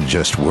more than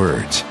just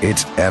words.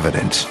 It's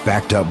evidence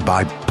backed up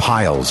by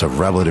piles of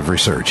relative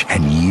research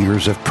and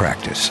years of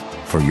practice.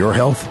 For your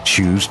health,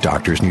 choose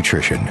Doctor's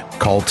Nutrition.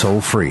 Call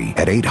toll-free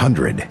at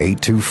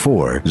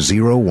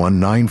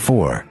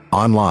 800-824-0194.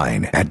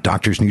 Online at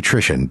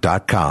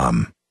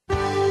doctorsnutrition.com.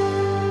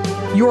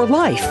 Your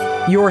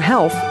life, your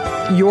health,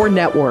 your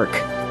network.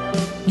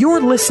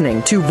 You're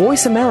listening to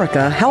Voice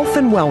America Health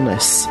and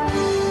Wellness.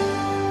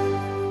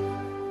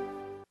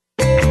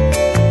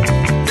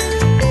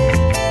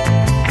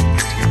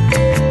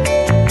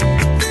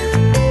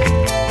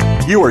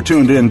 You are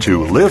tuned in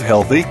to Live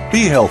Healthy,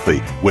 Be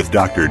Healthy with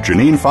Dr.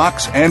 Janine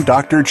Fox and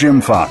Dr. Jim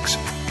Fox.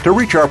 To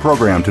reach our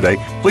program today,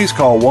 please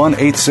call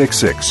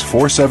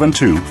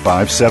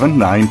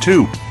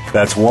 1-866-472-5792.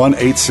 That's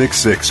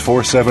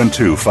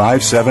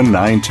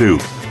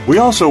 1-866-472-5792. We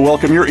also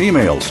welcome your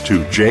emails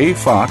to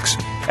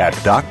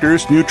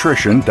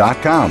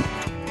jfox@doctorsnutrition.com.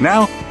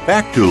 Now,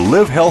 back to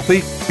Live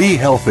Healthy, Be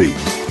Healthy.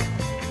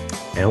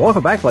 And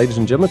welcome back, ladies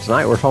and gentlemen.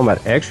 Tonight we're talking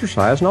about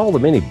exercise and all the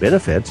many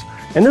benefits.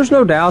 And there's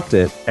no doubt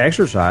that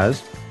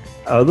exercise,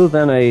 other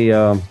than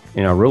a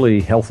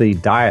really healthy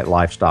diet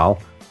lifestyle,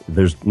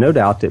 there's no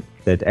doubt that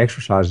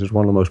exercise is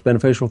one of the most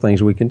beneficial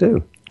things we can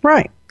do.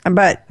 Right.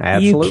 But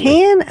Absolutely. You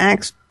can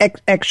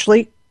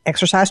actually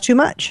exercise too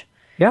much.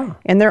 Yeah.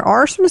 And there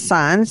are some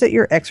signs that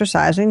you're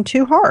exercising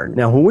too hard.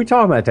 Now, when we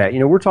talk about that,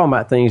 we're talking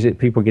about things that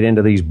people get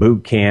into these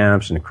boot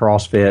camps and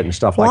CrossFit and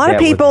stuff like that. A lot of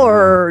people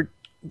are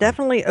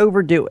definitely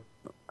overdo it.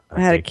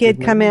 I had a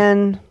kid come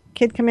in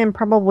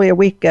probably a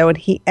week ago, and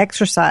he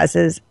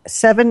exercises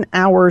 7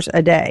 hours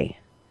a day.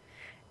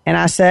 And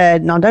I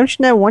said, now, don't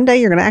you know one day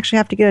you're going to actually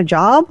have to get a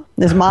job?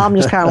 And his mom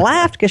just kind of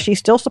laughed because she's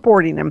still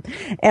supporting him.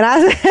 And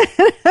I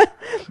said,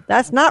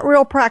 that's not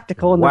real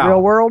practical in the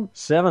real world.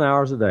 7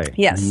 hours a day?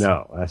 Yes.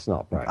 No, that's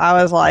not practical.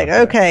 I was like,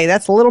 okay,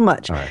 that's a little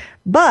much. Right.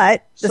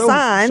 But the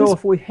signs... So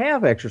if we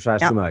have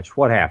exercised too much,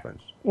 what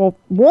happens? Well,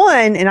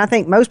 one, and I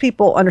think most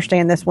people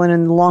understand this one,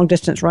 and the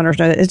long-distance runners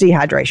know that, is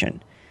dehydration.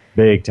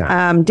 Big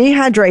time.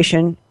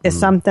 Dehydration is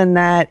something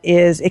that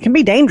it can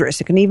be dangerous.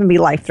 It can even be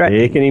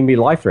life-threatening. It can even be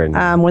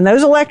life-threatening. When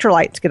those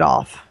electrolytes get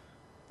off,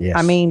 yes.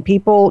 I mean,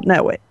 people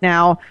know it.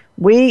 Now,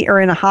 we are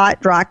in a hot,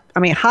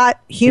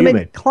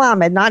 humid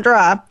climate, not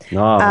dry,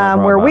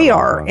 where we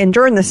are. And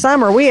during the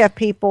summer, we have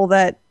people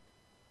that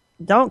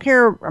don't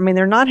care. I mean,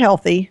 they're not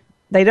healthy.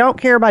 They don't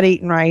care about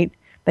eating right.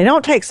 They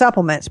don't take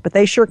supplements, but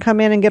they sure come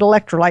in and get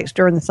electrolytes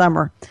during the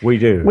summer. We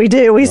do. We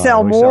do. We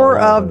sell more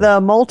of the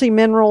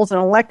multi-minerals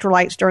and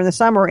electrolytes during the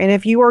summer. And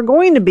if you are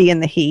going to be in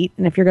the heat,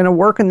 and if you're going to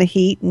work in the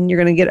heat and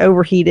you're going to get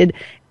overheated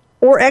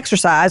or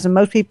exercise, and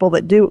most people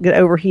that do get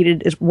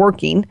overheated is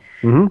working,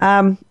 you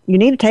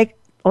need to take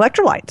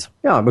electrolytes.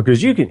 Yeah,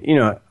 because you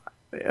can,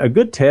 a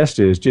good test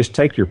is just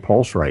take your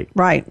pulse rate.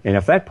 Right. And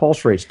if that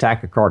pulse rate's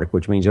tachycardic,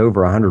 which means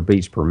over 100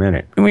 beats per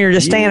minute. When you're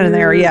just standing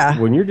there, yeah.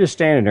 When you're just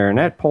standing there and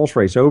that pulse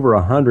rate's over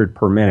 100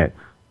 per minute,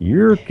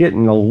 you're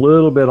getting a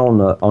little bit on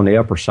the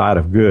upper side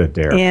of good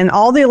there. And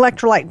all the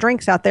electrolyte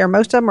drinks out there,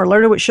 most of them are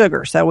loaded with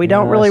sugar, so we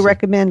don't really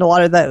recommend a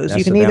lot of those. That's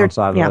you can the either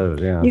downside of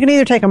those, yeah. You can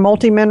either take a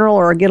multi-mineral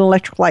or get an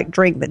electrolyte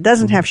drink that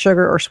doesn't have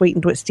sugar or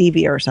sweetened with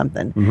stevia or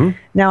something. Mm-hmm.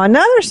 Now,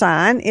 another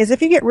sign is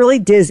if you get really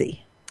dizzy.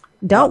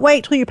 Don't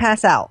wait till you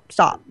pass out.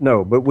 Stop.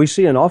 No, but we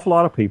see an awful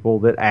lot of people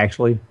that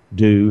actually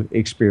do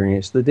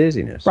experience the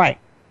dizziness. Right.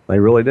 They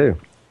really do.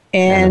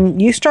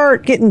 And you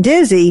start getting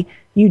dizzy,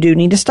 you do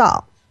need to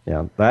stop.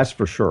 Yeah, that's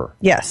for sure.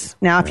 Yes.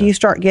 Now, if you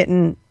start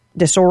getting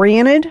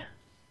disoriented,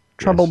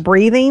 trouble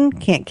breathing,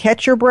 can't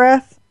catch your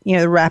breath,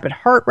 the rapid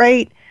heart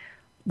rate,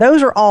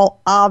 those are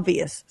all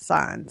obvious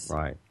signs.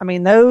 Right. I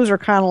mean, those are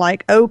kind of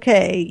like,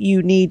 okay,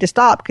 you need to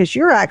stop because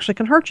you're actually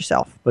can hurt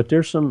yourself. But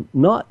there's some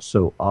not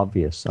so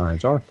obvious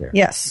signs, aren't there?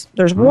 Yes.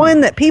 There's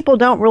one that people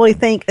don't really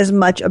think as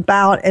much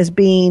about as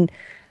being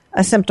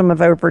a symptom of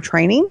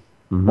overtraining.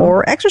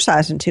 or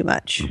exercising too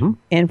much.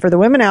 And for the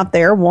women out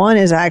there, one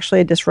is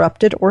actually a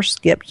disrupted or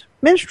skipped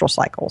menstrual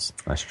cycles.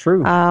 That's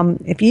true.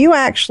 If you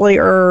actually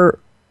are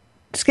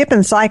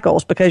skipping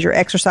cycles because you're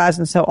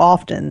exercising so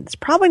often, it's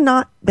probably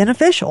not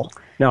beneficial.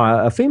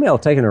 Now, a female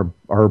taking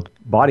her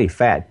body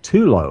fat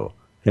too low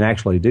can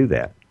actually do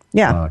that.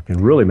 Yeah.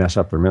 Can really mess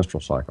up their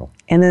menstrual cycle.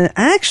 And then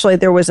actually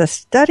there was a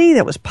study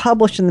that was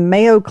published in the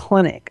Mayo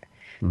Clinic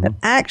that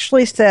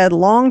actually said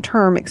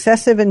long-term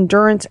excessive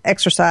endurance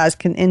exercise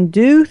can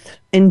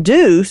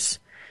induce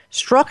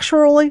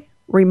structurally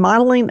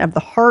remodeling of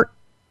the heart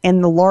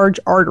and the large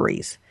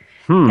arteries.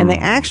 And they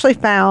actually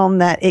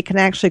found that it can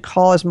actually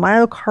cause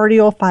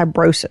myocardial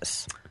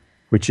fibrosis.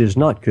 Which is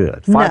not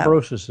good.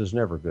 Fibrosis is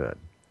never good.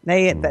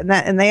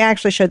 And they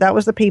actually showed that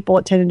was the people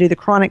that tend to do the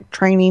chronic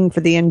training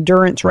for the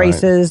endurance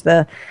races.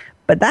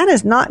 But that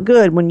is not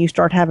good when you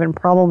start having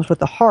problems with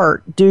the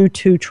heart due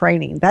to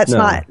training. That's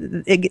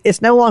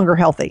it's no longer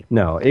healthy.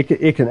 No,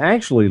 it can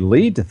actually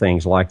lead to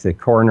things like the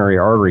coronary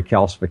artery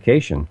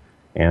calcification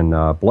and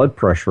blood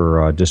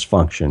pressure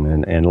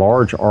dysfunction and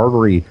large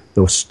artery,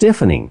 the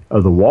stiffening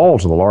of the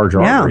walls of the large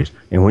arteries.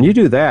 And when you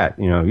do that,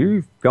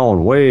 you've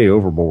gone way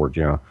overboard,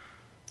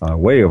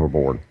 way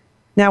overboard.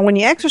 Now, when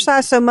you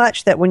exercise so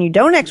much that when you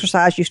don't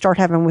exercise, you start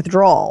having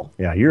withdrawal.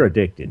 Yeah, you're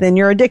addicted. Then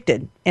you're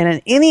addicted.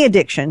 And any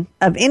addiction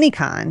of any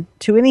kind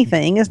to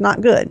anything is not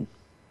good.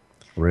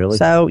 Really?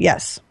 So,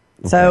 yes.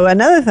 Okay. So,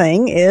 another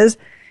thing is,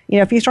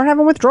 if you start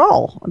having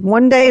withdrawal,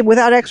 one day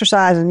without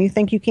exercise and you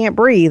think you can't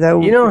breathe,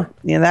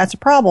 that's a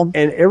problem.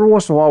 And every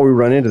once in a while we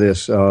run into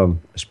this,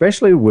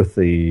 especially with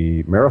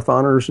the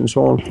marathoners and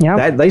so on.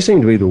 Yep. They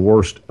seem to be the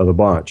worst of the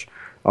bunch.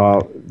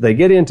 They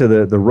get into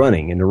the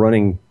running and the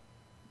running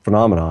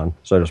phenomenon,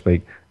 so to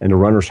speak, and the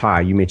runner's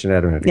high. You mentioned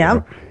that a minute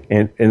ago.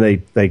 And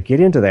they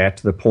get into that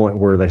to the point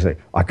where they say,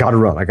 I got to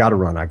run. They got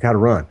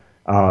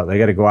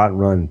to go out and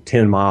run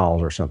 10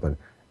 miles or something.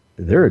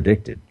 They're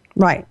addicted.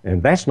 Right.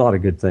 And that's not a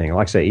good thing.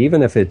 Like I say,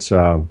 even if it's...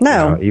 even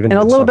and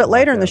a little bit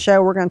later in the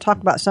show, we're going to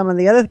talk about some of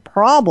the other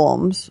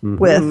problems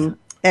with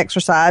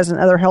exercise and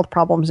other health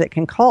problems it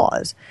can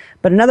cause.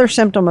 But another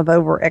symptom of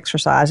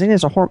over-exercising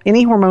is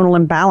any hormonal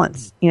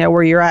imbalance,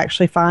 where you're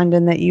actually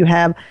finding that you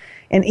have...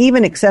 and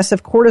even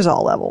excessive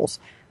cortisol levels,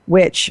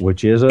 which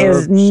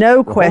is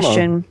no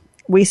question.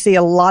 We see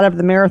a lot of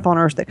the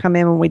marathoners that come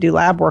in when we do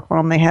lab work on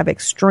them, they have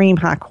extreme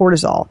high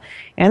cortisol.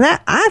 And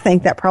I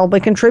think that probably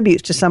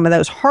contributes to some of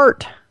those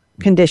heart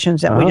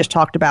conditions that we just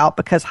talked about,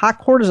 because high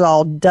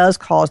cortisol does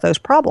cause those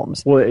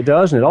problems. Well, it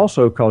does, and it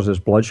also causes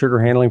blood sugar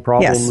handling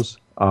problems.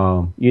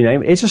 Yes. You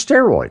name it. It's a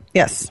steroid.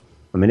 Yes.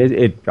 I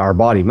mean, our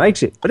body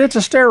makes it, but it's a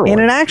steroid.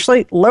 And it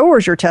actually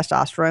lowers your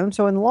testosterone,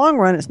 so in the long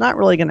run, it's not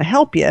really going to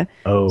help you.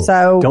 Oh,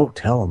 so don't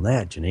tell them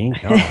that,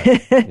 Janine.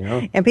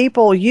 God, And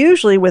people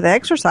usually with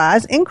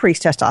exercise increase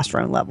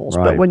testosterone levels.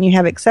 Right. But when you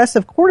have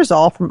excessive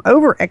cortisol from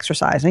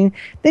over-exercising,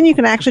 then you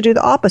can actually do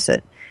the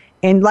opposite.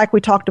 And like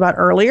we talked about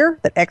earlier,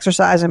 that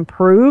exercise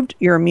improved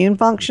your immune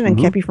function and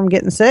kept you from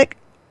getting sick.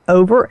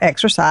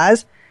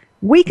 Over-exercise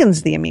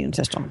weakens the immune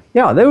system.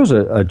 Yeah, there was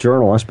a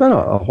journal, it's been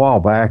a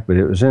while back, but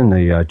it was in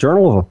the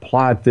Journal of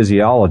Applied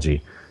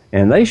Physiology,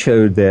 and they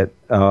showed that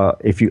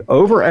if you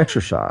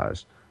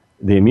over-exercise,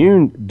 the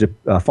immune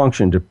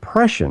function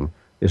depression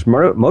is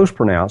most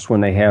pronounced when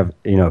they have,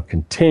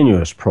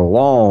 continuous,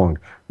 prolonged,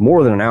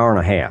 more than an hour and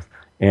a half,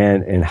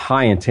 and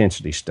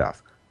high-intensity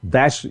stuff.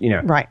 That's,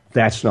 right.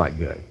 That's not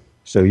good.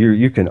 So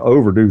you can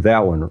overdo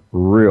that one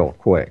real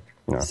quick.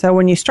 So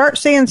when you start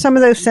seeing some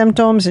of those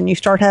symptoms and you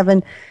start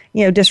having,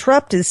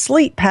 disrupted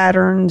sleep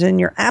patterns and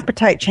your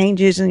appetite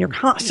changes and you're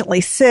constantly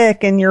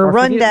sick and you're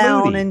run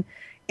down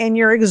and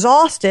you're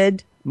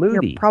exhausted,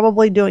 moody. You're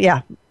probably doing,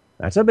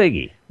 That's a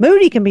biggie.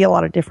 Moody can be a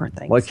lot of different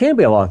things. Well, it can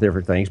be a lot of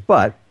different things,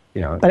 but,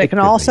 But it can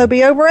also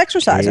be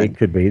over-exercising. It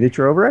could be that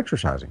you're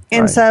over-exercising.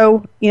 And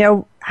so,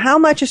 how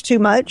much is too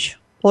much?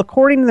 Well,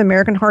 according to the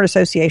American Heart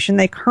Association,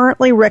 they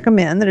currently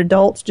recommend that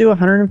adults do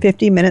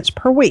 150 minutes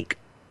per week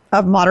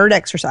of moderate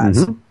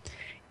exercise.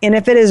 And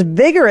if it is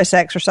vigorous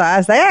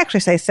exercise, they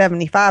actually say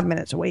 75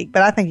 minutes a week,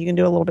 but I think you can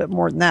do a little bit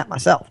more than that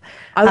myself.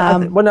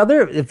 Well, now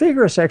they're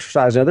vigorous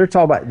exercise. Now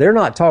they're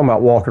not talking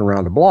about walking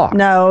around the block.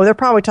 No, they're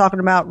probably talking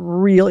about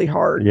really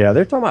hard. Yeah,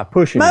 they're talking about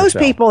pushing. Most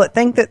yourself. people that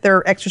think that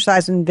they're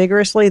exercising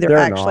vigorously, they're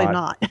actually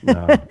not.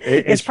 No,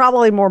 it's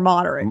probably more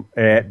moderate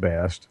at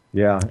best.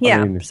 Yeah.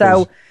 Yeah.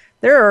 So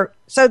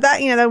one of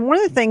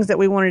the things that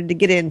we wanted to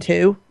get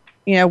into,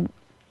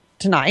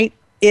 tonight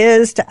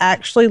is to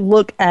actually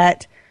look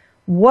at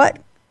what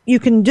you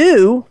can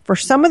do for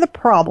some of the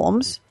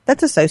problems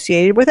that's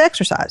associated with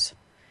exercise.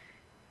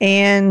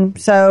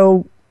 And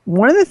so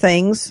one of the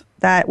things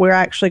that we're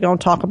actually going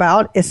to talk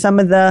about is some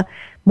of the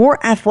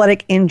more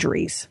athletic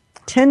injuries,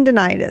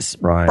 tendinitis,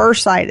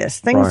 bursitis,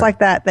 things like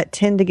that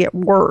tend to get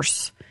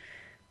worse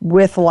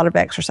with a lot of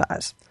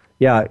exercise.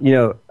 Yeah,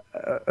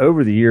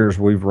 over the years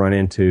we've run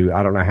into,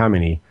 I don't know how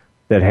many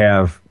that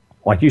have,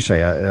 like you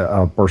say,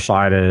 a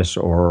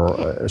bursitis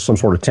or some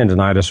sort of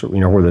tendinitis,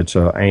 whether it's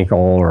an ankle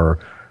or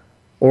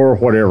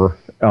whatever,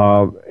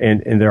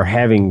 and they're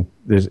having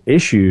these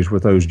issues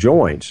with those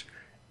joints.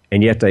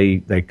 and yet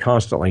they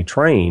constantly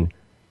train,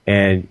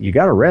 and you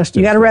got to rest it.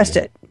 You got to rest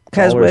it.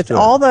 Because with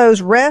all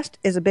those, rest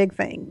is a big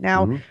thing.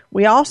 Now,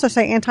 we also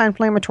say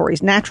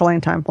anti-inflammatories, natural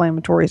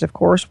anti-inflammatories, of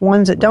course,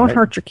 ones that don't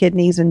hurt your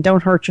kidneys and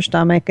don't hurt your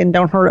stomach and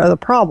don't hurt other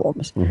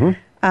problems.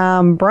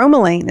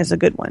 Bromelain is a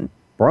good one.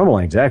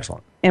 Bromelain's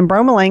excellent. And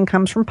bromelain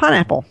comes from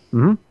pineapple.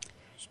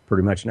 It's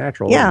pretty much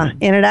natural. Yeah,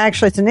 and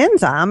it's an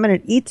enzyme, and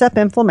it eats up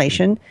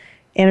inflammation,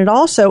 and it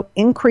also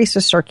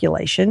increases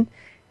circulation.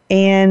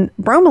 And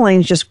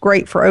bromelain is just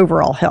great for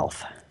overall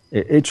health.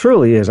 It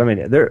truly is. I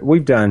mean,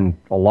 we've done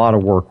a lot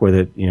of work with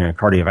it,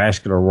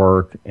 cardiovascular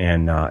work,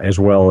 and as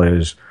well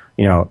as,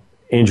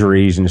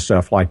 injuries and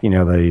stuff like, the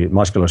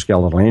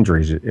musculoskeletal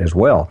injuries as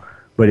well.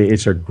 But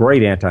it's a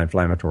great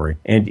anti-inflammatory.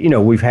 And,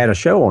 we've had a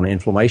show on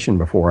inflammation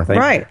before, I think.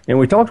 Right. And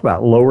we talked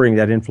about lowering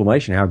that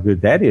inflammation, how good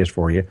that is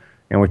for you.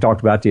 And we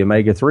talked about the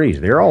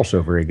omega-3s. They're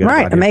also very good.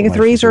 Right.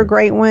 Omega-3s are a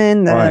great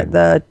one.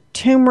 The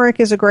turmeric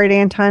is a great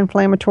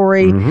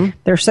anti-inflammatory.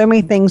 There's so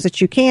many things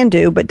that you can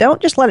do, but don't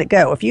just let it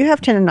go. If you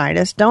have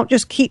tendinitis, don't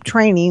just keep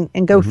training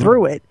and go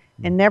through it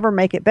and never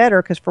make it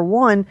better, because, for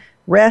one,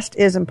 rest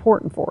is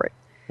important for it.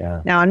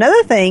 Yeah. Now,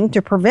 another thing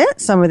to prevent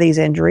some of these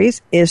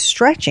injuries is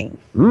stretching.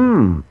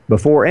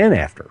 Before and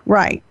after.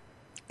 Right.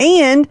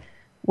 And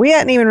we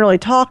hadn't even really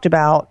talked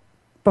about,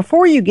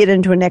 before you get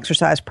into an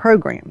exercise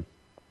program,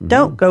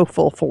 don't go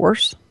full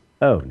force.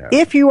 Oh, no.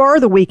 If you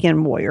are the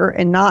weekend warrior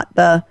and not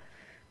the,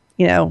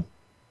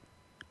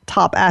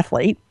 top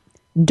athlete,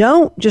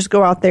 don't just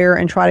go out there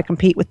and try to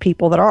compete with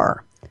people that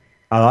are.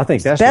 I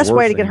think that's the best the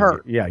way to thing. get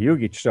hurt. Yeah, you'll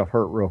get yourself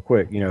hurt real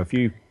quick. If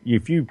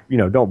you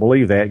don't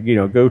believe that,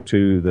 go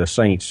to the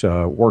Saints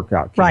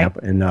workout camp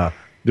and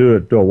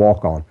do a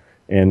walk on,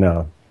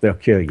 and they'll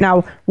kill you.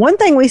 Now, one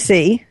thing we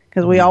see,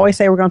 because we always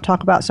say we're going to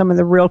talk about some of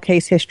the real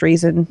case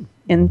histories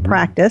in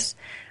practice.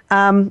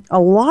 A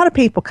lot of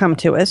people come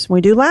to us.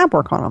 We do lab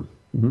work on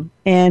them,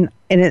 and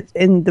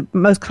the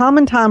most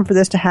common time for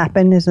this to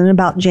happen is in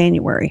about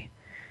January,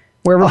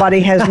 where everybody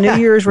has New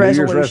Year's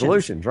resolutions. New Year's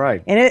resolutions,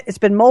 right? And it's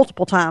been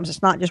multiple times.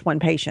 It's not just one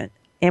patient.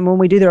 And when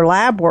we do their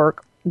lab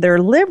work, their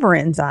liver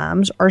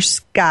enzymes are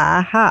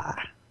sky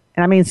high,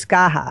 and I mean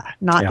sky high,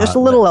 not just a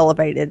little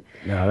elevated.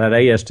 No, that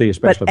AST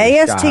especially. But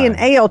AST and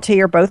ALT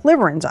are both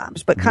liver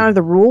enzymes. But kind of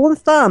the rule of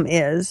thumb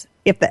is,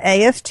 if the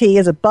AST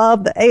is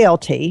above the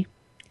ALT,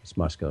 it's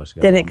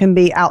musculoskeletal, then it can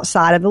be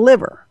outside of the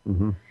liver.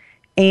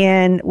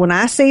 And when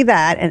I see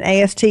that, and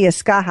AST is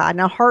sky high,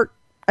 now heart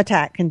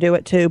attack can do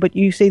it too, but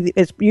you see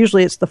it's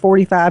usually the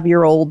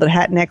 45-year-old that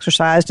hadn't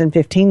exercised in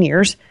 15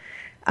 years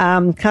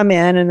come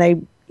in, and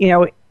they,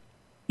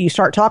 you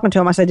start talking to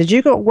them. I say, did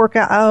you go work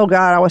out? Oh,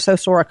 God, I was so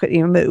sore I couldn't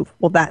even move.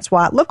 Well, that's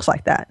why it looks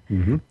like that.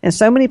 And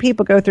so many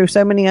people go through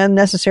so many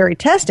unnecessary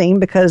testing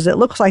because it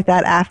looks like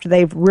that after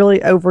they've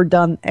really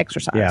overdone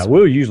exercise. Yeah,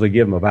 we'll usually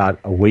give them about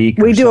a week.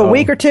 We do a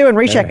week or two and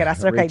recheck it. I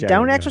said, okay,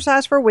 don't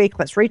exercise for a week.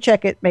 Let's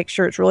recheck it, make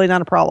sure it's really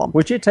not a problem.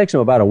 Which it takes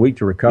them about a week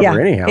to recover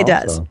anyhow. It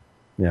does. So,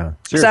 yeah.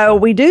 So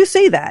we do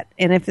see that.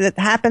 And if it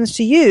happens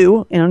to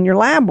you in your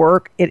lab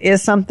work, it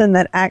is something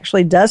that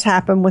actually does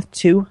happen with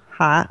too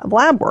high of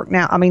lab work.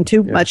 Now,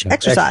 too much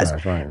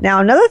exercise. Right.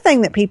 Now, another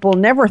thing that people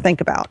never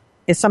think about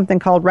is something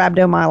called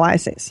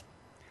rhabdomyolysis.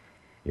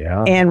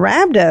 Yeah. And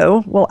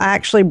rhabdo will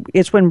actually,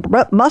 it's when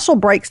muscle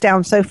breaks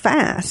down so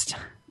fast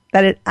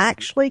that it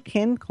actually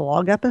can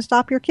clog up and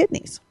stop your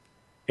kidneys.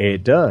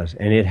 It does,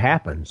 and it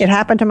happens. It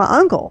happened to my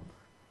uncle.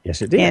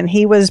 Yes, it did. And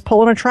he was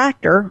pulling a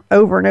tractor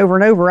over and over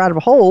and over out of a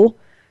hole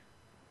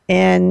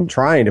and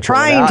trying to pull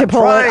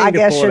it, I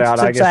guess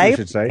you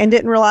should say, and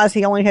didn't realize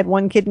he only had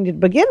one kidney to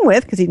begin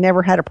with because he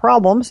never had a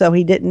problem, so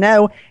he didn't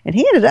know, and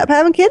he ended up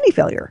having kidney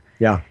failure.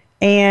 Yeah.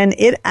 And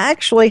it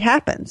actually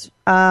happens.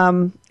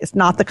 It's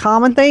not the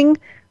common thing,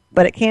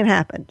 but it can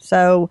happen.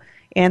 So,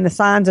 and the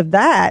signs of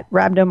that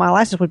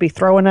rhabdomyolysis would be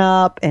throwing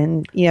up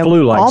and,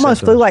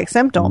 almost flu-like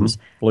symptoms.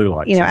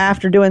 Flu-like.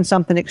 After doing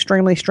something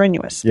extremely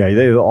strenuous. Yeah,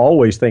 they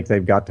always think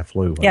they've got the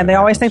flu. Yeah, they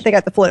always think they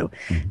got the flu.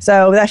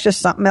 So that's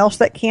just something else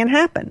that can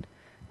happen.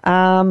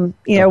 The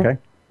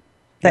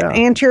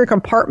anterior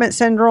compartment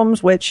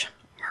syndromes, which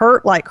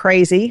hurt like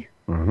crazy.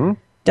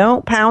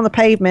 Don't pound the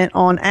pavement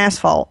on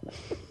asphalt.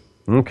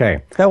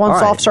 Okay. Go on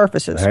soft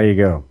surfaces. There you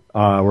go.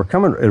 We're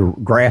coming.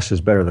 Grass is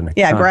better than the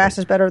concrete. Grass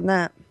is better than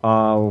that.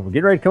 We'll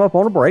get ready to come up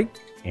on a break,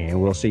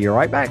 and we'll see you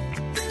right back.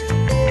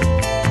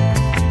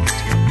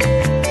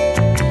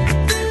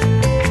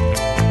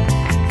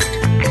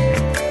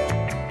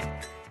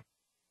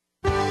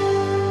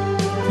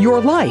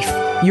 Your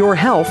life, your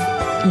health,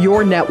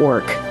 your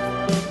network.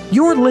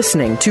 You're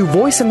listening to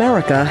Voice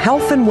America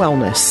Health and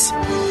Wellness.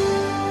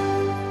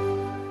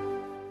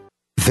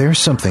 There's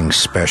something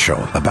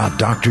special about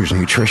Doctor's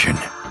Nutrition.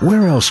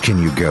 Where else can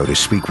you go to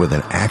speak with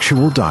an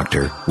actual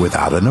doctor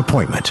without an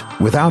appointment,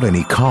 without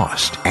any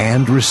cost,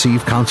 and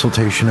receive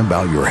consultation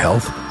about your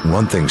health?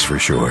 One thing's for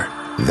sure,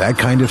 That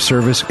kind of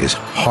service is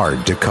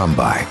hard to come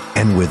by.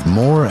 And with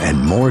more and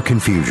more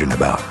confusion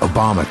about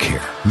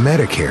Obamacare,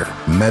 Medicare,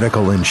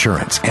 medical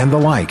insurance, and the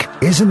like,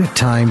 isn't it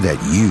time that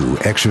you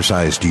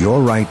exercised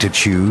your right to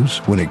choose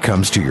when it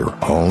comes to your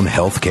own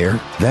health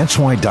care? That's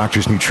why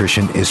Doctor's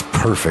Nutrition is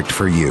perfect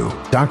for you.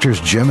 Doctors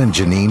Jim and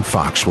Janine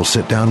Fox will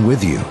sit down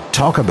with you,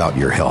 talk about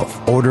your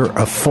health, order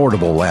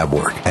affordable lab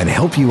work, and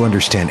help you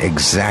understand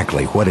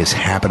exactly what is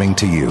happening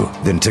to you.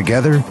 Then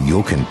together,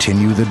 you'll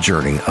continue the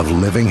journey of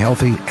living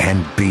healthy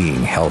and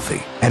being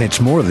healthy. And it's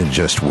more than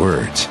just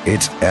words.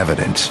 It's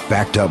evidence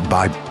backed up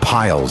by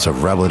piles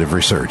of relative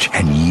research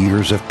and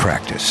years of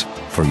practice.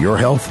 For your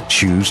health,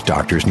 choose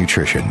Doctor's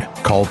Nutrition.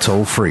 Call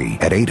toll-free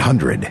at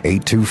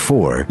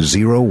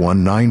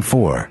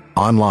 800-824-0194.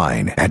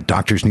 Online at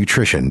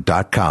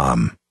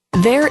doctorsnutrition.com.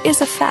 There is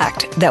a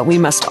fact that we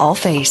must all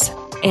face,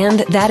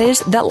 and that is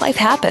that life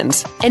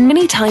happens. And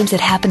many times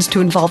it happens to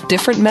involve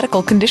different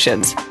medical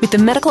conditions. With the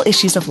medical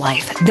issues of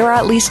life, there are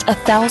at least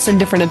 1,000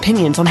 different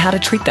opinions on how to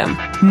treat them.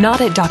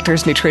 Not at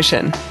Doctor's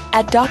Nutrition.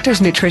 At Doctor's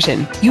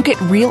Nutrition, you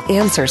get real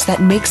answers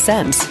that make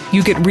sense.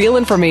 You get real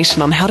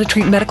information on how to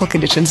treat medical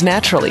conditions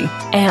naturally,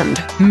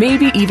 and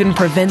maybe even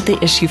prevent the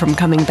issue from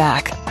coming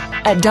back.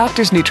 At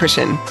Doctor's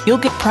Nutrition, you'll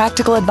get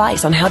practical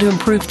advice on how to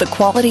improve the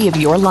quality of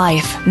your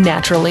life,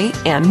 naturally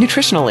and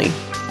nutritionally.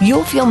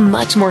 You'll feel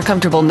much more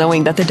comfortable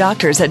knowing that the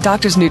doctors at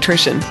Doctor's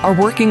Nutrition are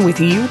working with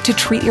you to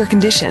treat your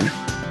condition.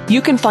 You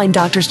can find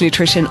Doctor's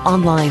Nutrition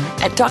online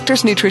at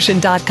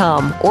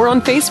doctorsnutrition.com or on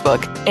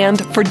Facebook.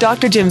 And for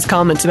Dr. Jim's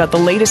comments about the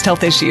latest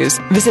health issues,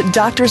 visit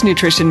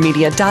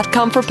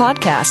doctorsnutritionmedia.com for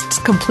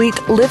podcasts,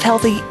 complete Live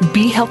Healthy,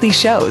 Be Healthy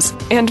shows,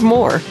 and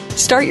more.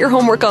 Start your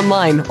homework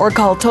online or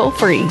call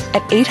toll-free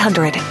at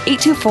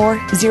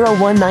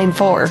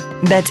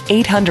 800-824-0194. That's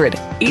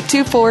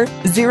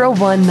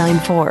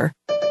 800-824-0194.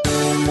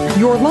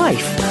 Your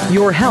life,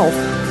 your health,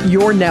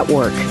 your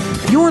network.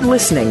 You're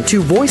listening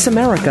to Voice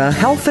America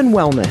Health and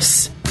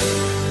Wellness.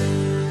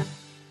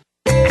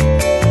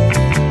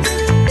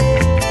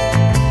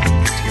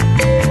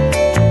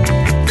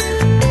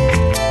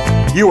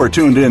 You are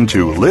tuned in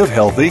to Live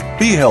Healthy,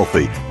 Be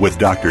Healthy with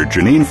Dr.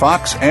 Janine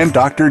Fox and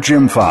Dr.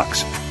 Jim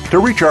Fox. To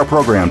reach our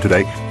program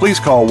today, please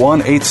call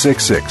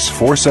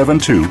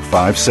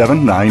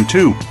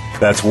 1-866-472-5792.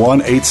 That's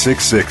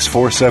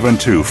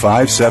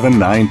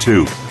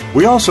 1-866-472-5792.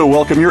 We also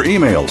welcome your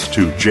emails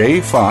to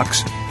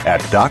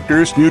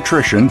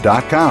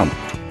jfox@doctorsnutrition.com.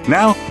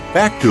 Now,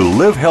 back to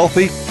Live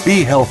Healthy,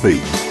 Be Healthy.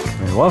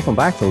 And welcome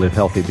back to Live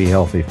Healthy, Be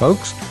Healthy,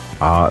 folks.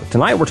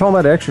 Tonight we're talking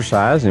about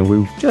exercise, and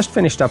we've just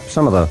finished up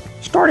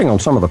starting on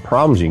some of the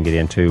problems you can get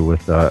into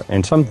with,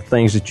 and some of the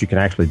things that you can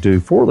actually do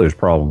for those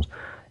problems.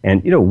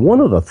 And,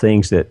 one of the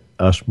things that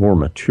us more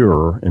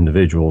mature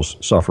individuals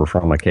suffer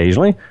from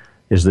occasionally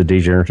is the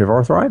degenerative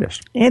arthritis.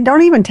 It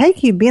don't even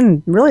take you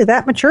being really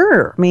that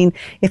mature. I mean,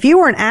 if you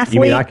were an athlete...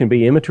 You mean I can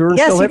be immature and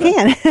yes, still you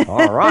can.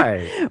 All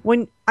right.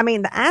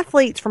 The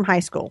athletes from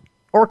high school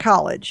or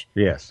college,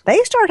 yes, they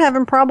start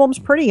having problems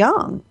pretty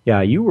young.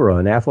 Yeah, you were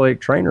an athletic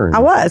trainer. I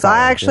was.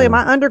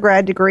 My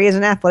undergrad degree is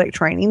in athletic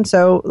training,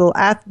 so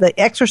the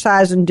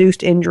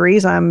exercise-induced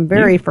injuries I'm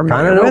very familiar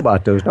with. You kind of know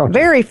about those, don't you?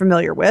 Very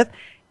familiar with.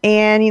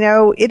 And,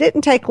 it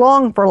didn't take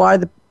long for a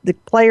lot of the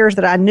players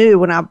that I knew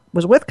when I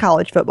was with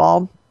college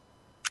football.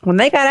 When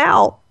they got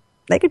out,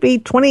 they could be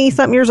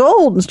 20-something years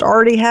old and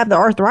already have the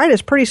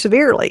arthritis pretty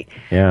severely.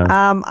 Yeah.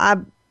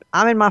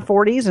 I'm in my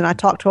 40s, and I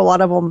talk to a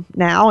lot of them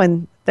now,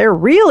 and they're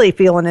really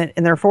feeling it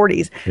in their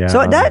 40s. Yeah. So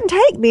it doesn't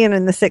take being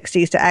in the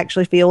 60s to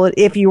actually feel it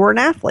if you were an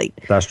athlete.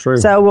 That's true.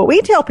 So what we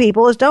tell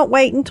people is don't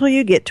wait until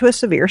you get to a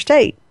severe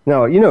state.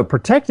 No,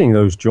 protecting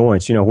those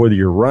joints, whether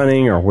you're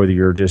running or whether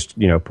you're just,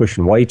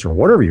 pushing weights or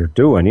whatever you're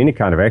doing, any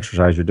kind of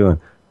exercise you're doing,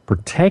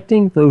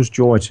 protecting those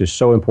joints is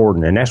so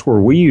important, and that's where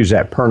we use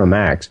that Perna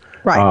Max.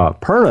 Right.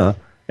 Perna,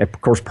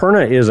 of course,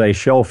 Perna is a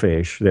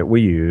shellfish that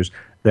we use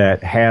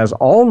that has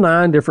all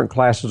 9 different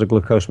classes of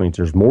glucosamines.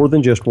 There's more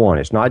than just one.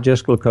 It's not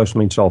just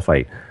glucosamine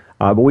sulfate.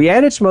 But we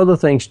added some other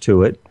things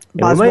to it.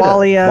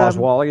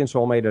 Boswellia and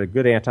so made it a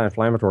good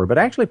anti-inflammatory. But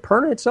actually,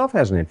 Perna itself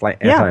has an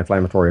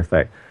anti-inflammatory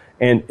effect.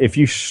 And if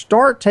you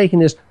start taking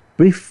this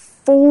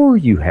before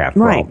you have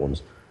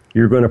problems,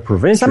 you're going to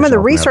prevent some of the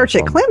research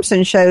at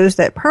Clemson shows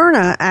that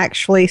Perna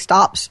actually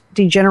stops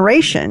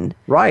degeneration.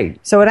 Right.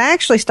 So it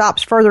actually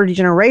stops further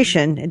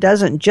degeneration. It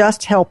doesn't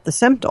just help the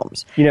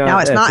symptoms. Now,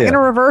 it's not going to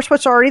reverse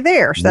what's already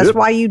there. So that's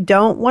why you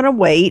don't want to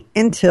wait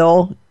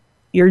until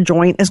your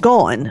joint is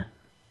gone.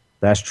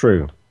 That's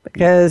true.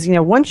 Because,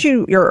 once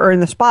you're in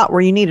the spot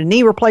where you need a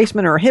knee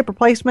replacement or a hip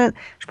replacement,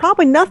 there's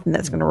probably nothing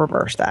that's going to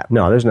reverse that.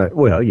 No, there's no.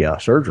 Well, yeah,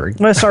 surgery.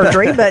 Well,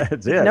 surgery,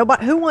 but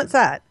nobody. Who wants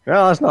that?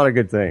 Well, that's not a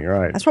good thing,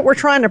 right? That's what we're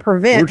trying to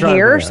prevent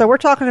here. So we're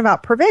talking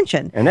about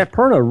prevention. And that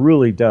Perna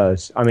really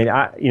does. I mean,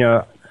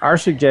 our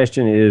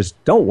suggestion is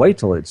don't wait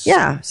till it's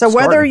So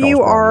whether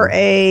you are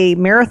a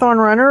marathon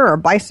runner or a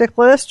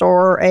bicyclist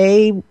or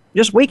a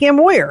just weekend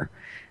warrior,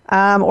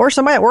 or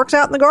somebody that works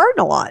out in the garden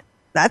a lot.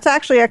 that's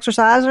actually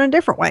exercise in a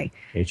different way.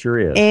 It sure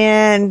is.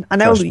 And I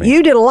know Trust me.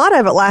 you did a lot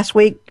of it last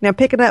week,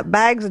 picking up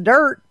bags of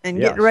dirt and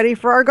getting ready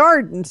for our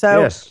garden.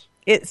 So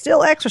it's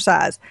still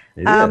exercise.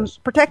 It is.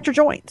 Protect your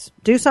joints.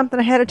 Do something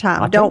ahead of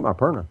time. Don't my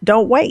Perna.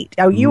 Don't wait.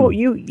 Oh,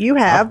 you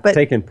have, I've but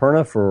taken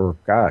Perna for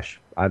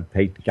I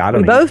hate. I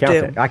don't we even both count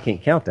do. that. I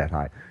can't count that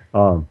high.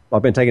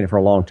 I've been taking it for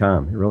a long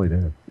time. It really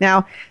did.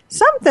 Now,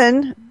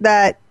 something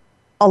that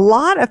a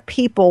lot of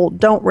people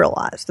don't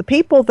realize, a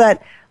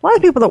lot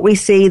of people that we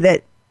see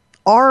that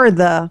are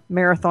the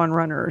marathon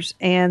runners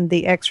and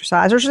the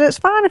exercisers, and it's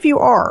fine if you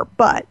are,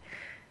 but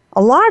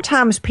a lot of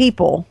times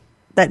people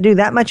that do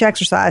that much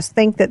exercise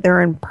think that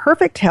they're in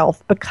perfect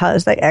health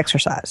because they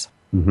exercise.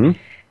 Mm-hmm.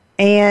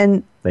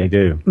 And they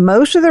do.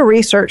 Most of the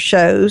research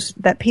shows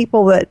that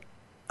people that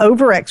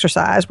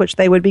over-exercise, which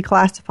they would be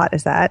classified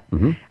as that,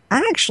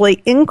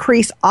 actually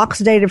increase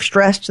oxidative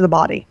stress to the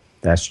body.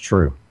 That's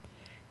true.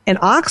 And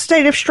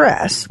oxidative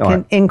stress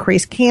can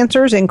increase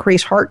cancers,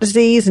 increase heart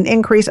disease, and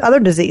increase other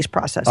disease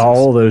processes.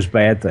 All those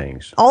bad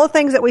things. All the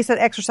things that we said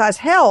exercise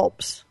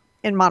helps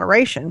in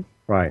moderation.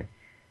 Right.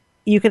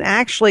 You can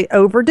actually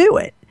overdo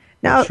it.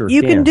 Now, sure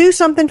you can do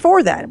something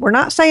for that. We're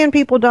not saying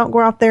people don't go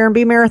out there and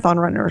be marathon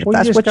runners. If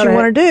that's what you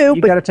want to do.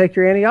 You got to take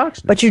your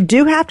antioxidants. But you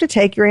do have to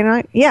take your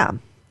antioxidants. Yeah.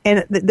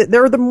 And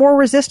they're the more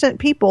resistant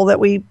people that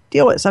we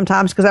deal with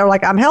sometimes because they're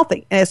like, I'm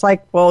healthy. And it's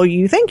like, well,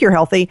 you think you're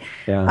healthy.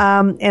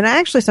 Yeah. And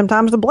actually,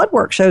 sometimes the blood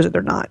work shows that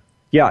they're not.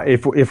 Yeah,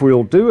 if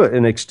we'll do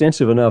an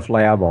extensive enough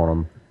lab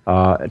on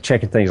them,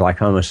 checking things like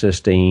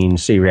homocysteine,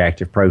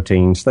 C-reactive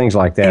proteins, things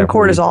like that. And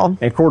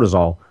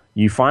cortisol.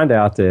 You find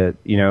out that,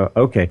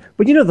 okay.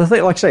 But, the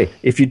thing, like I say,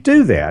 if you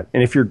do that,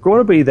 and if you're going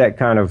to be that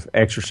kind of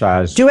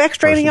exercise do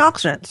extra person,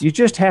 antioxidants. You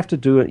just have to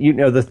do it.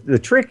 The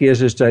trick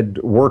is to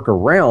work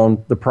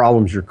around the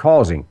problems you're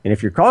causing. And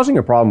if you're causing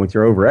a problem with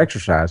your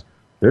over-exercise,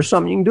 there's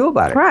something you can do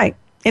about it. Right.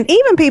 And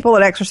even people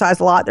that exercise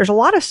a lot, there's a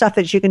lot of stuff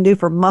that you can do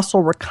for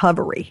muscle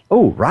recovery.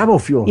 Oh,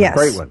 ribofuel is a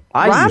great one.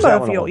 I use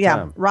that one all the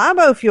time.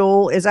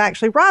 Ribofuel is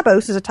actually,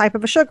 ribose is a type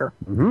of a sugar.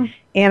 Mm-hmm.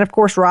 And, of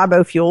course,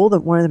 ribofuel,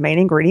 one of the main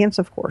ingredients,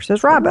 of course, is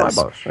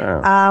ribose.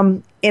 Yeah.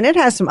 And it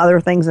has some other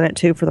things in it,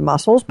 too, for the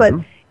muscles. But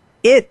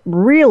it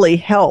really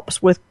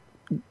helps with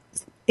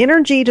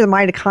energy to the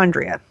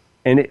mitochondria.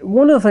 And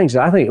one of the things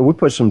I think, we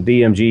put some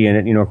DMG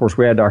in it. Of course,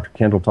 we had Dr.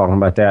 Kendall talking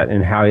about that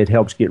and how it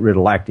helps get rid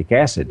of lactic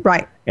acid.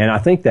 Right. And I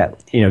think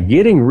that,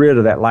 getting rid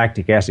of that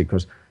lactic acid,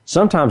 because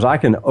sometimes I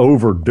can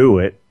overdo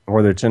it,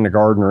 whether it's in the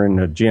garden or in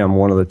the gym,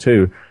 one of the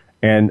two.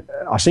 And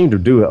I seem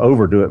to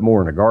overdo it more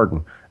in the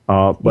garden.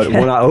 But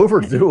when I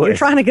overdo it. You're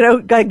trying to get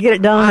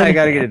it done. I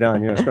got to get it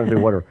done. It's going to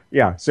do whatever.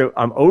 Yeah. So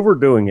I'm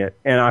overdoing it.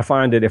 And I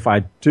find that if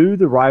I do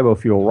the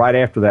ribofuel right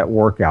after that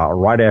workout or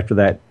right after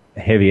that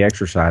heavy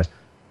exercise,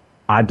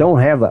 I don't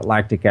have that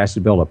lactic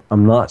acid buildup.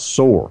 I'm not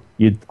sore.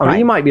 You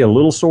might be a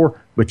little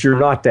sore, but you're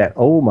not that,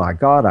 oh my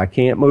God, I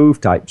can't move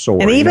type sore.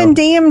 And even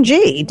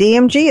DMG.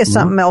 DMG is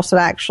something else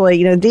that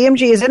actually,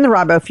 DMG is in the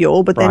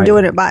ribofuel, but then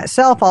doing it by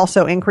itself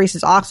also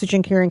increases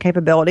oxygen carrying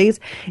capabilities.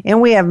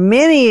 And we have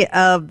many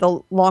of the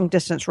long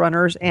distance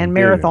runners and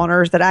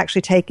marathoners that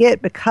actually take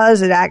it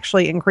because it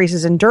actually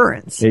increases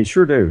endurance. It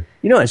sure do.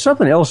 And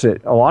something else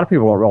that a lot of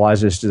people don't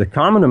realize is the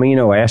common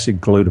amino acid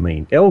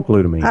glutamine,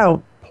 L-glutamine.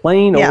 Oh.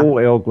 Plain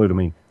old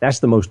L-glutamine. That's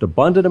the most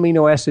abundant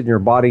amino acid in your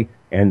body,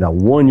 and the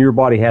one your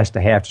body has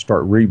to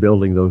start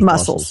rebuilding those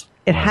muscles.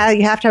 You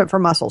have to have it for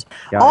muscles.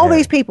 All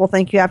these people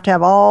think you have to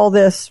have all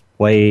this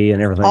whey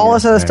and everything, all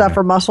this other stuff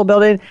for muscle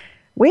building.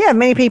 We have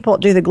many people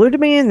that do the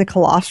glutamine and the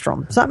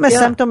colostrum. Something as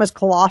symptom as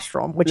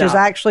colostrum, which is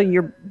actually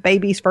your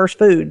baby's first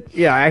food.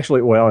 Yeah,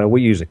 actually,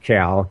 we use a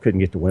cow. Couldn't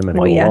get the women to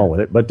go along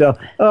with it. But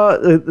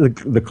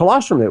the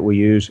colostrum that we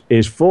use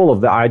is full of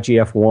the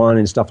IGF-1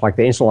 and stuff like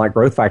the insulin-like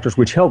growth factors,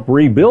 which help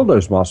rebuild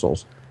those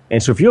muscles.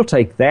 And so if you'll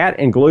take that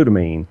and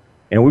glutamine,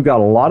 and we've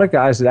got a lot of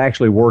guys that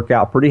actually work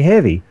out pretty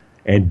heavy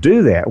and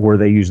do that, where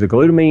they use the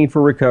glutamine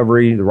for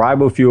recovery, the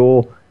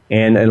ribofuel,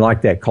 and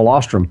like that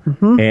colostrum,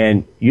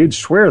 and you'd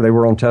swear they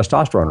were on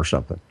testosterone or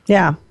something.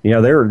 Yeah.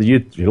 You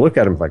look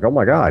at them like, oh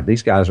my God,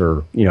 these guys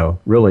are,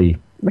 really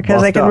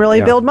because they can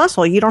really build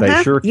muscle. You don't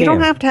have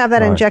to have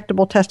that right.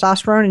 injectable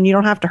testosterone, and you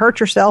don't have to hurt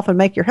yourself and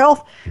make your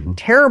health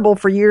terrible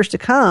for years to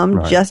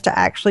come just to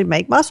actually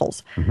make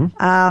muscles.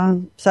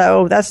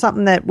 So that's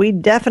something that we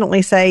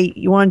definitely say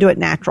you want to do it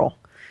natural.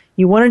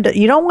 You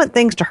don't want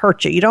things to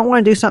hurt you. You don't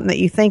want to do something that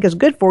you think is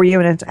good for you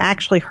and it's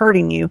actually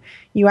hurting you.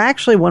 You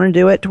actually want to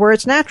do it to where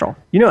it's natural.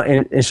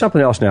 And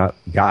something else now,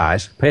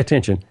 guys, pay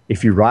attention.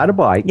 If you ride a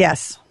bike,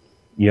 yes,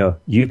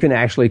 you can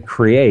actually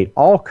create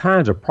all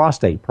kinds of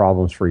prostate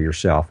problems for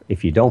yourself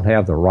if you don't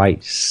have the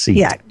right seat.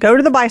 Yeah, go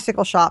to the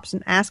bicycle shops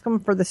and ask them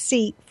for the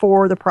seat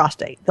for the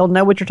prostate. They'll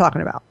know what you're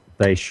talking about.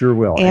 They sure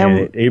will.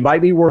 And it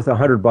might be worth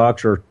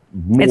 $100 or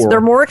more.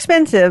 They're more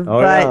expensive,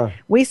 but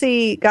we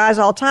see guys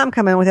all the time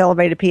come in with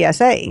elevated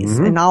PSAs,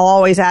 and I'll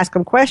always ask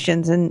them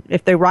questions. And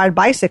if they ride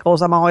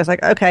bicycles, I'm always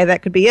like, okay,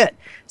 that could be it.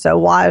 So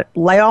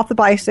lay off the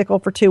bicycle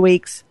for 2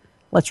 weeks.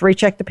 Let's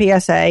recheck the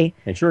PSA.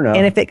 And sure enough.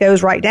 And if it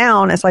goes right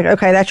down, it's like,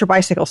 okay, that's your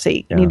bicycle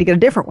seat. You need to get a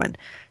different one.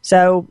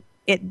 So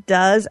it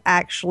does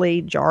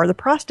actually jar the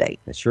prostate.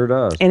 It sure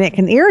does. And it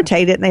can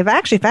irritate it, and they've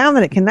actually found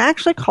that it can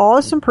actually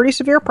cause some pretty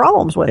severe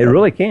problems with it. It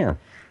really can.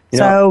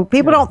 So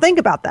people don't think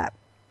about that.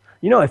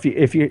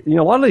 If you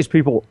a lot of these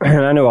people,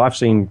 and I know I've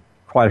seen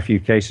quite a few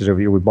cases over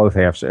here. We both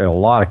have a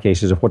lot of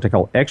cases of what they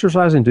call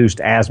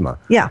exercise-induced asthma.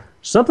 Yeah.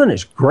 Something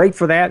that's great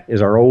for that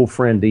is our old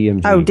friend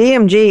DMG. Oh,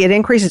 DMG, it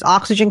increases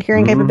oxygen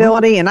carrying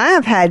capability, and I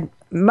have had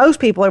most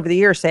people over the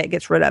years say it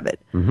gets rid of it.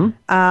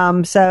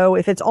 So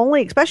if it's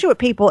only, especially with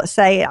people that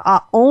say,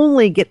 I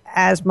only get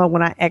asthma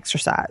when I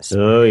exercise.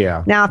 Oh,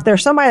 yeah. Now, if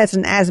there's somebody that's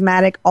an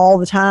asthmatic all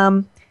the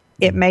time,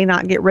 it may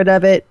not get rid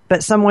of it,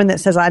 but someone that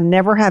says I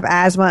never have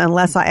asthma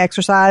unless I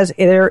exercise,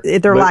 they're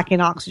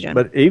lacking oxygen.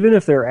 But even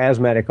if they're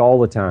asthmatic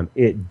all the time,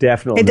 it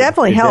definitely helps. It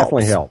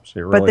definitely helps. It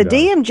really but the does.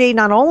 DMG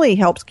not only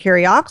helps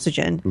carry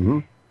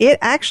oxygen, it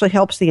actually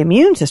helps the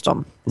immune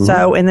system.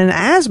 So, and then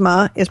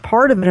asthma is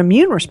part of an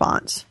immune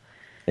response.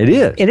 It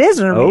is. It is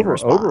an immune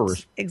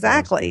response.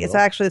 Exactly. It's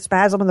actually the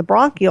spasm in the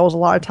bronchioles a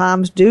lot of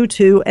times due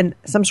to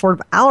some sort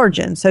of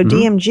allergen. So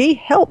DMG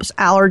helps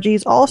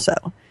allergies also.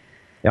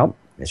 Yep.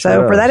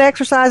 So for that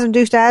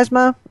exercise-induced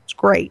asthma, it's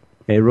great.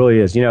 It really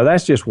is.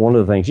 That's just one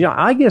of the things.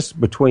 I guess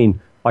between,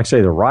 like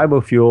say, the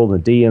ribofuel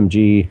and the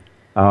DMG,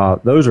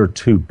 those are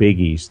two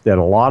biggies that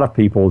a lot of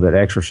people that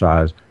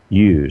exercise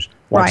use.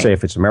 Like say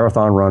if it's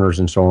marathon runners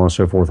and so on and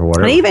so forth or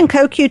whatever. And even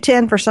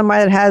CoQ10 for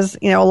somebody that has,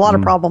 a lot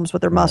of problems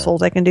with their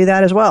muscles, they can do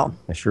that as well.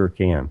 They sure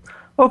can.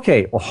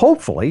 Okay, well,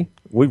 hopefully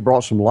we've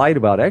brought some light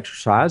about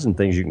exercise and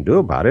things you can do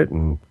about it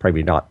and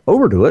probably not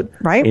overdo it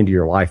into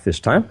your life this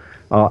time.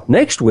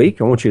 Next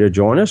week, I want you to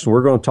join us.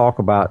 We're going to talk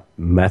about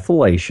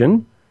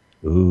methylation.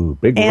 Ooh,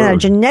 big word. And a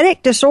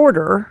genetic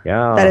disorder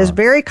that is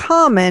very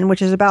common,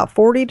 which is about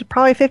 40 to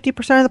probably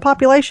 50% of the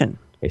population.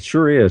 It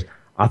sure is.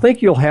 I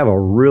think you'll have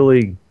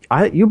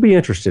you'll be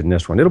interested in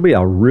this one. It'll be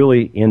a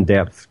really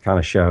in-depth kind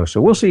of show. So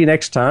we'll see you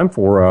next time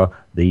for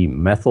the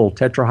methyl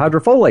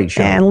tetrahydrofolate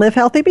show. And live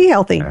healthy, be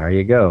healthy. There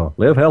you go.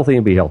 Live healthy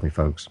and be healthy,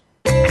 folks.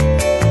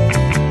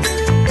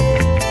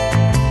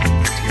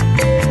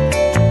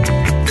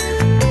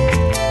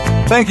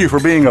 Thank you for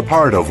being a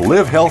part of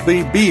Live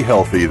Healthy, Be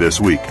Healthy this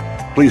week.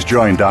 Please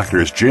join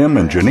Doctors Jim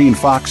and Janine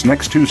Fox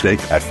next Tuesday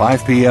at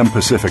 5 p.m.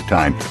 Pacific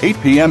Time,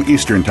 8 p.m.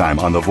 Eastern Time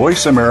on the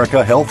Voice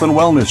America Health and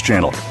Wellness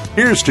Channel.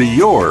 Here's to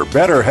your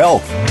better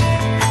health.